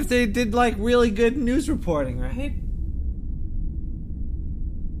 As if they did like really good news reporting, right?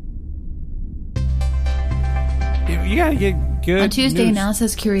 You gotta get good. On Tuesday, news.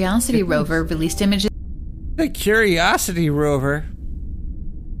 NASA's Curiosity rover released images. The Curiosity rover?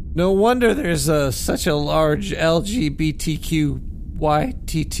 No wonder there's such a large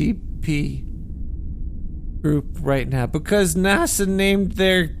LGBTQYTTP group right now, because NASA named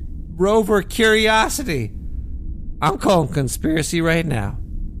their rover Curiosity. I'm calling conspiracy right now.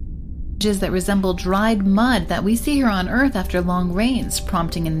 That resemble dried mud that we see here on Earth after long rains,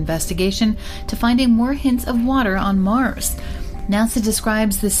 prompting an investigation to finding more hints of water on Mars. NASA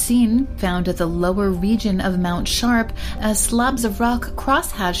describes the scene found at the lower region of Mount Sharp as slabs of rock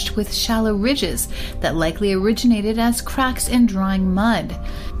crosshatched with shallow ridges that likely originated as cracks in drying mud.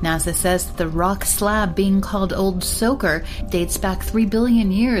 NASA says that the rock slab being called Old Soaker dates back 3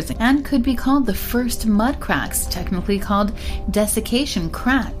 billion years and could be called the first mud cracks, technically called desiccation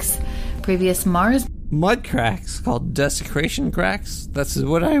cracks. Previous Mars mud cracks called desecration cracks. That's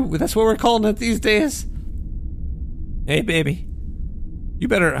what we're calling it these days. Hey baby, you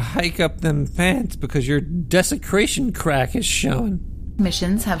better hike up them pants because your desecration crack is showing.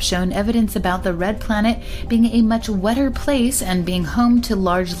 Missions have shown evidence about the red planet being a much wetter place and being home to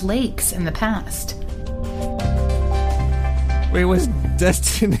large lakes in the past. Wait, was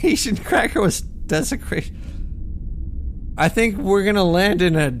destination crack or was desecration? I think we're gonna land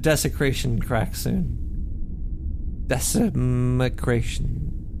in a desecration crack soon.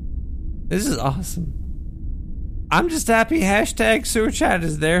 Desecration. This is awesome. I'm just happy hashtag Sewer Chat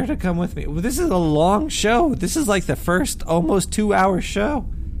is there to come with me. Well, this is a long show. This is like the first almost 2-hour show.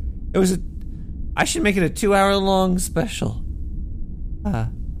 I should make it a 2-hour long special.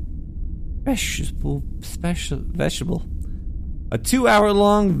 Vegetable. A 2-hour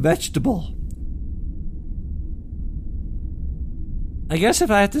long vegetable. I guess if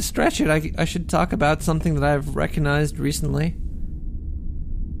I had to stretch it, I should talk about something that I've recognized recently.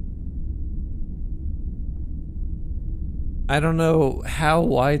 I don't know how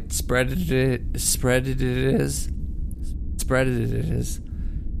widespread it is.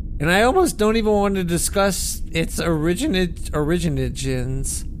 And I almost don't even want to discuss its origins.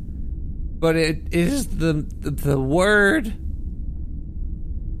 But it is the word.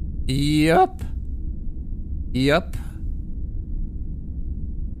 Yup.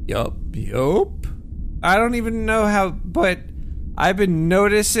 I don't even know how, but I've been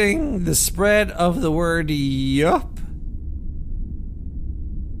noticing the spread of the word yup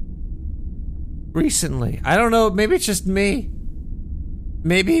recently. I don't know, maybe it's just me.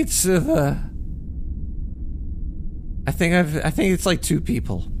 Maybe it's I think it's like 2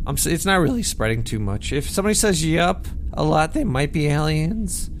 people. It's not really spreading too much. If somebody says yup a lot, they might be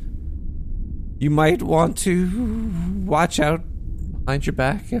aliens. You might want to watch out behind your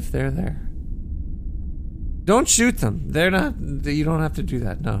back if they're there. Don't shoot them. They're not. You don't have to do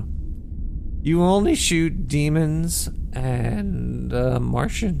that. No. You only shoot demons and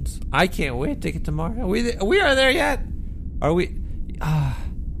Martians. I can't wait to get to Mars. We are there yet? Are we?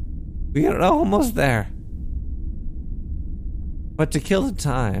 We are almost there. But to kill the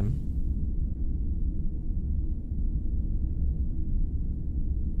time,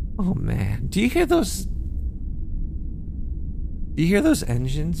 oh man, do you hear those? Do you hear those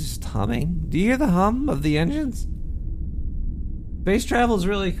engines just humming? Do you hear the hum of the engines? Space travel is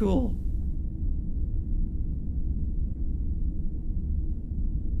really cool.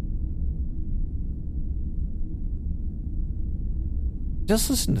 Just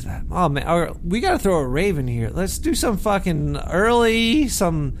listen to that. Oh man, we gotta throw a rave in here. Let's do some fucking early,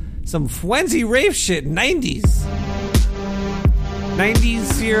 some Fwenzy rave shit. 90s.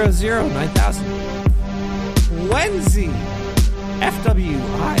 90s 9000. Fwenzy.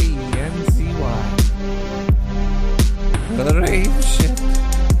 FWINZY. Rave shit.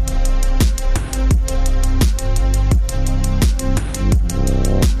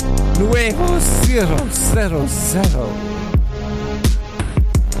 Nuevo 000.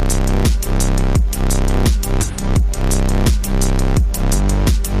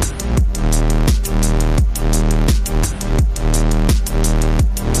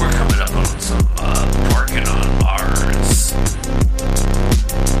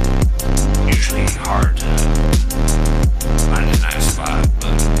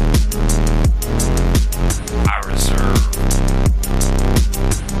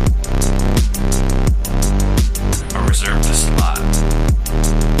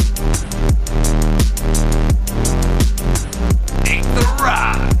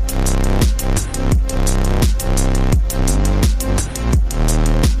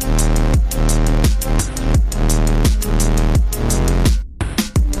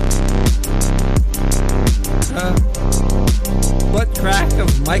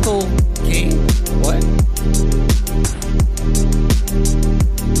 Michael Caine? What?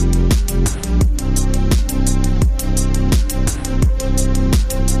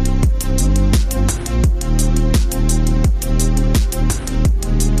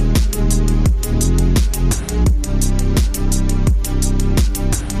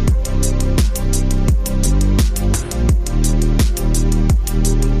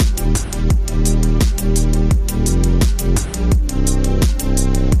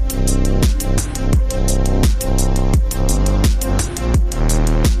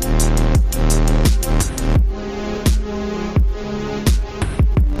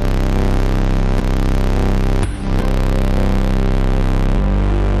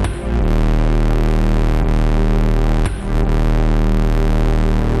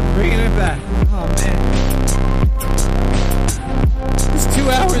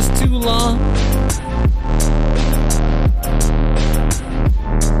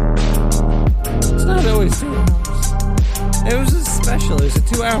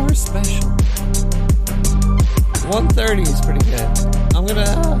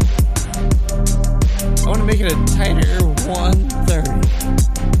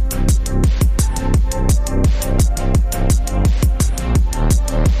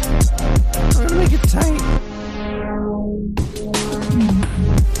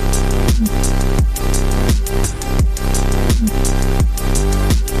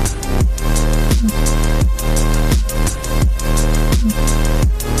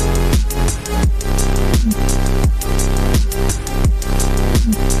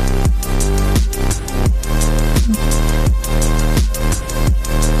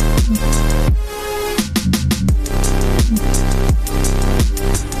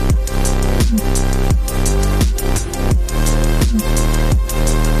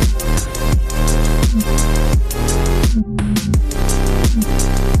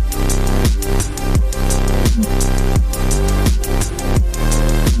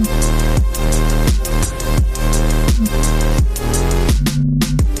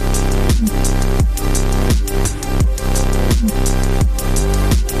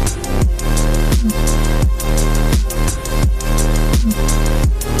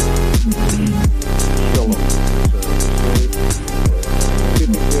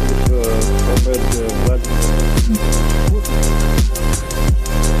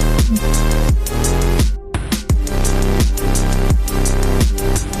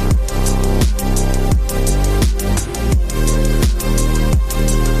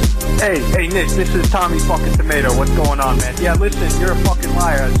 Nick, this is Tommy fucking Tomato. What's going on, man? Yeah, listen, you're a fucking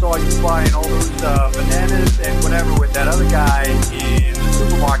liar. I saw you buying all those bananas and whatever with that other guy in the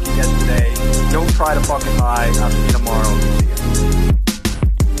supermarket yesterday. Don't try to fucking lie. I'll see you tomorrow.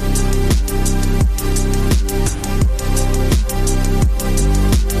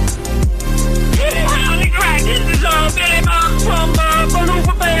 This is Billy Bob from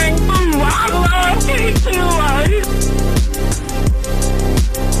Baloopa Bang Boo. I love K2.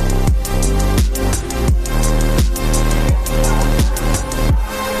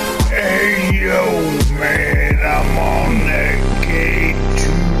 Hey, yo, man, I'm on that K2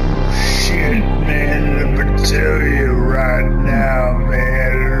 shit, man. Let me tell you right now,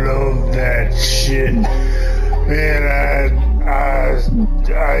 man, I love that shit. Man,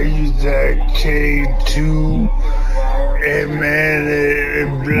 I use that K2, and man,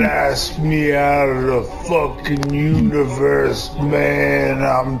 it blasts me out of the fucking universe, man.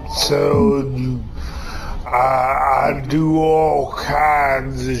 I'm telling you. I do all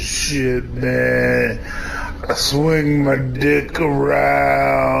kinds of shit, man. I swing my dick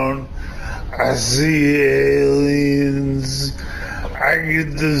around. I see aliens. I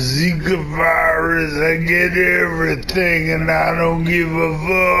get the Zika virus. I get everything, and I don't give a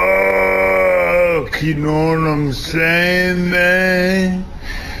fuck. You know what I'm saying, man?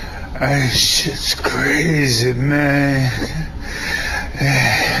 Shit's crazy, man.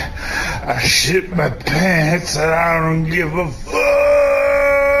 I shit my pants and I don't give a fuck.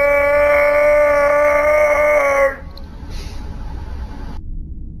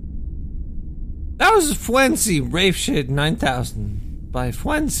 That was Fwenzy, Rave Shit 9000 by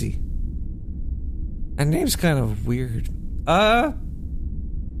Fwenzy. That name's kind of weird.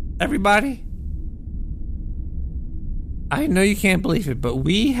 Everybody? I know you can't believe it, but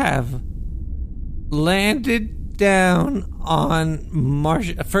we have landed down on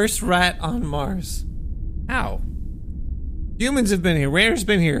Mars. First rat on Mars. How? Humans have been here. Rainer's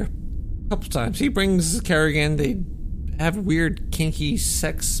been here a couple times. He brings Kerrigan. They have weird, kinky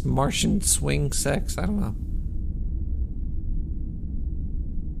sex, Martian swing sex. I don't know.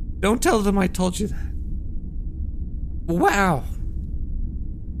 Don't tell them I told you that. Wow.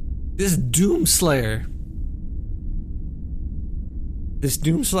 This Doomslayer. This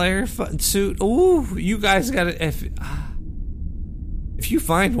Doomslayer suit. Ooh, you guys got to. If you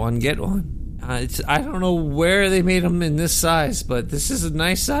find one, get one. I don't know where they made them in this size, but this is a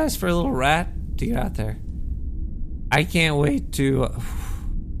nice size for a little rat to get out there. I can't wait to.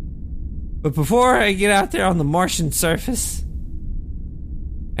 But before I get out there on the Martian surface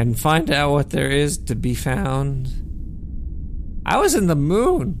and find out what there is to be found, I was in the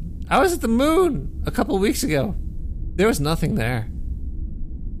moon. I was at the moon a couple weeks ago. There was nothing there.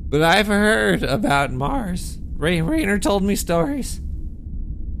 But I've heard about Mars. Rainer told me stories.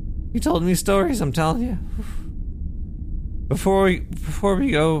 He told me stories, I'm telling you. Before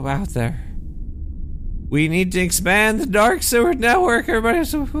we go out there, we need to expand the Dark Sewer Network, everybody.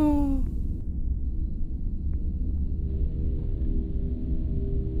 So,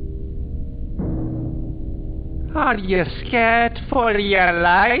 are you scared for your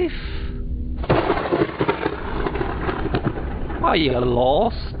life? Are you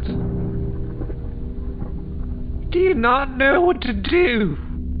lost? Do you not know what to do?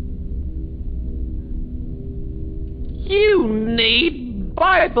 You need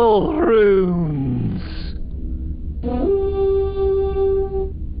Bible runes.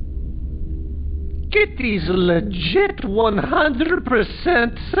 Get these legit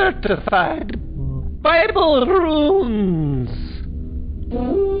 100% certified Bible runes.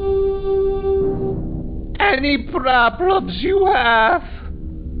 Any problems you have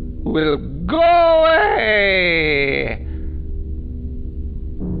will go away.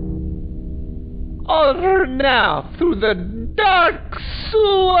 Order now through the Dark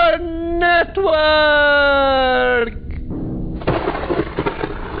Sewer Network.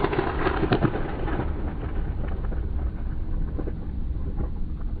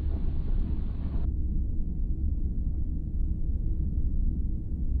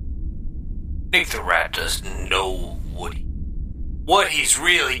 Nick the Rat doesn't know what he's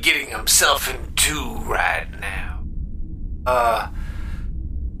really getting himself into right now.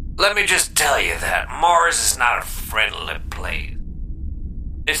 Let me just tell you that Mars is not a friendly place.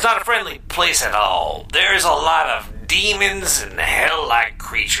 It's not a friendly place at all. There's a lot of demons and hell-like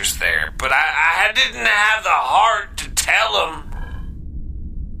creatures there, but I didn't have the heart to tell him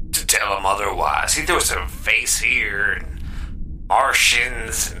otherwise. He threw some face here, and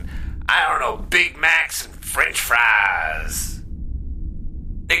Martians, and I don't know, Big Macs and French fries.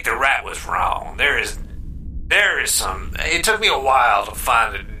 Nick the Rat was wrong. There There is some. It took me a while to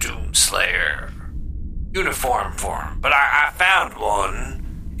find a Doomslayer uniform for him, but I found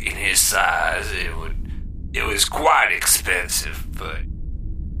one in his size. It was quite expensive, but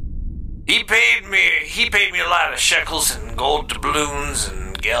he paid me a lot of shekels and gold doubloons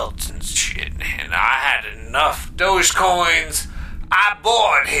and gelt and shit, and I had enough Dogecoins. I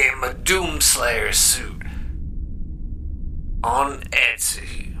bought him a Doomslayer suit on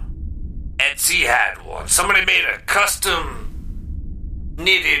Etsy. Etsy had one. Somebody made a custom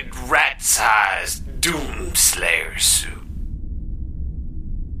knitted rat-sized Doomslayer suit.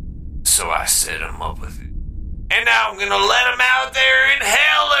 So I set him up with it. And now I'm gonna let him out there in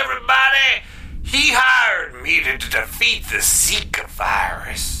hell, everybody! He hired me to defeat the Zika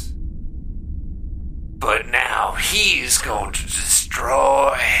virus. But now he's going to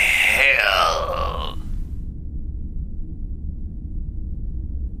destroy hell.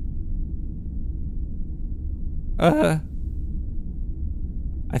 I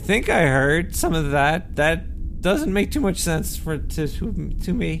think I heard some of that. That doesn't make too much sense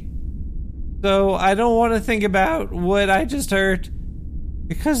to me. So I don't want to think about what I just heard,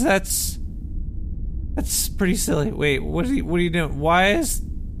 because that's pretty silly. Wait, what are you doing? Why is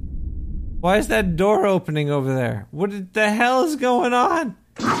that door opening over there? What the hell is going on?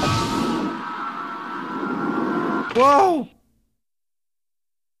 Whoa!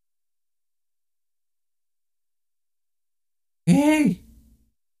 Hey!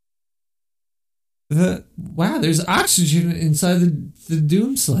 Wow, there's oxygen inside the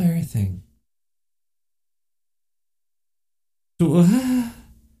Doomslayer thing.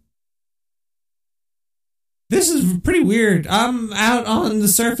 This is pretty weird. I'm out on the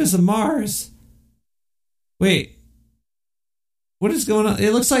surface of Mars. Wait. What is going on?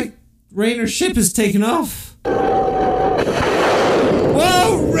 It looks like Raynor's ship is taking off. Whoa!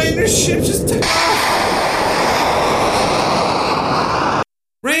 Raynor's ship just took off!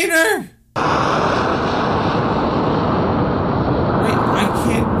 Raynor! Wait, I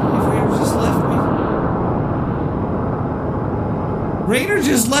can't... Raynor just left me. Raynor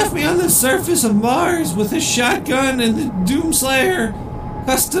just left me on the surface of Mars with a shotgun and the Doomslayer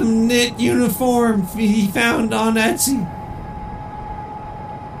custom knit uniform he found on Etsy.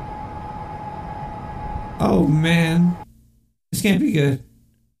 Oh man. This can't be good.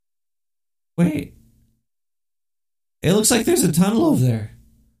 Wait. It looks like there's a tunnel over there.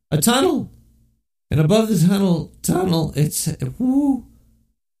 A tunnel! And above the tunnel, it's... Woo!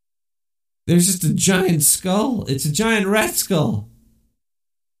 There's just a giant skull. It's a giant rat skull.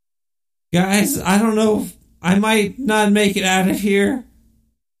 Guys, I don't know. I might not make it out of here.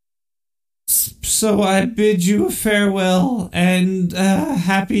 So I bid you a farewell and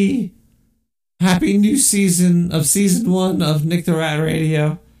happy new season of season 1 of Nick the Rat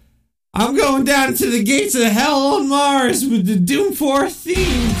Radio. I'm going down to the gates of hell on Mars with the Doom 4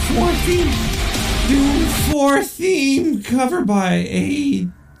 theme. Doom 4 theme covered by A.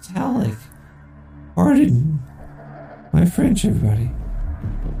 Talik. Pardon my French, everybody.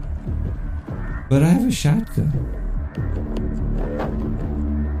 But I have a shotgun.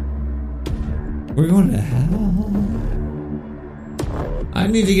 We're going to hell. I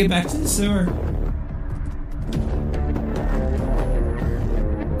need to get back to the sewer.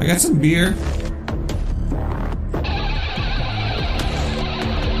 I got some beer.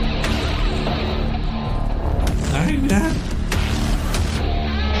 I'm not.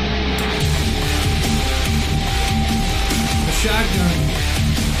 A shotgun.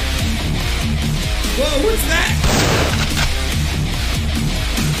 Whoa, what's that?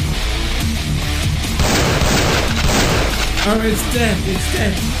 Oh, it's dead. It's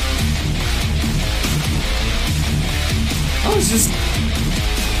dead. Oh, it's just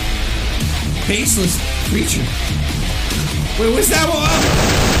faceless creature. Wait, what's that one?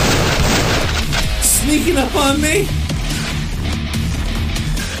 Sneaking up on me?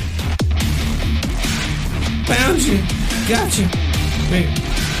 Found you. Gotcha. Wait.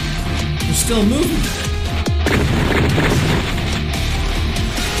 You're still moving.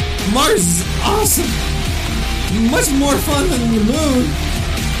 Mars is awesome. Much more fun than the moon.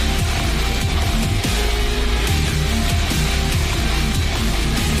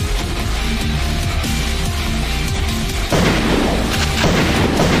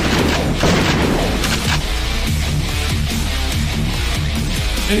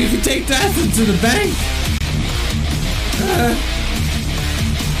 And you can take that into the bank.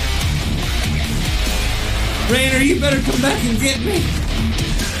 Raynor, you better come back and get me.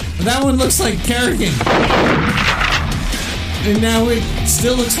 That one looks like Kerrigan. And now it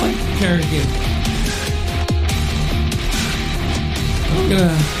still looks like Kerrigan.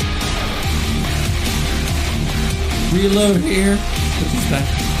 reload here. Put this back.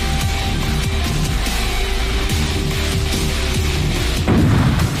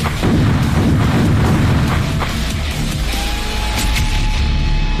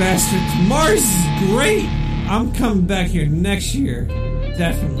 Bastards. Mars is great. I'm coming back here next year.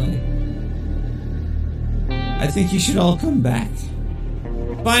 Definitely. I think you should all come back.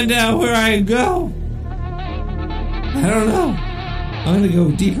 Find out where I go. I don't know. I'm gonna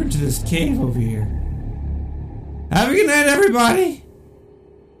go deeper into this cave over here. Have a good night, everybody.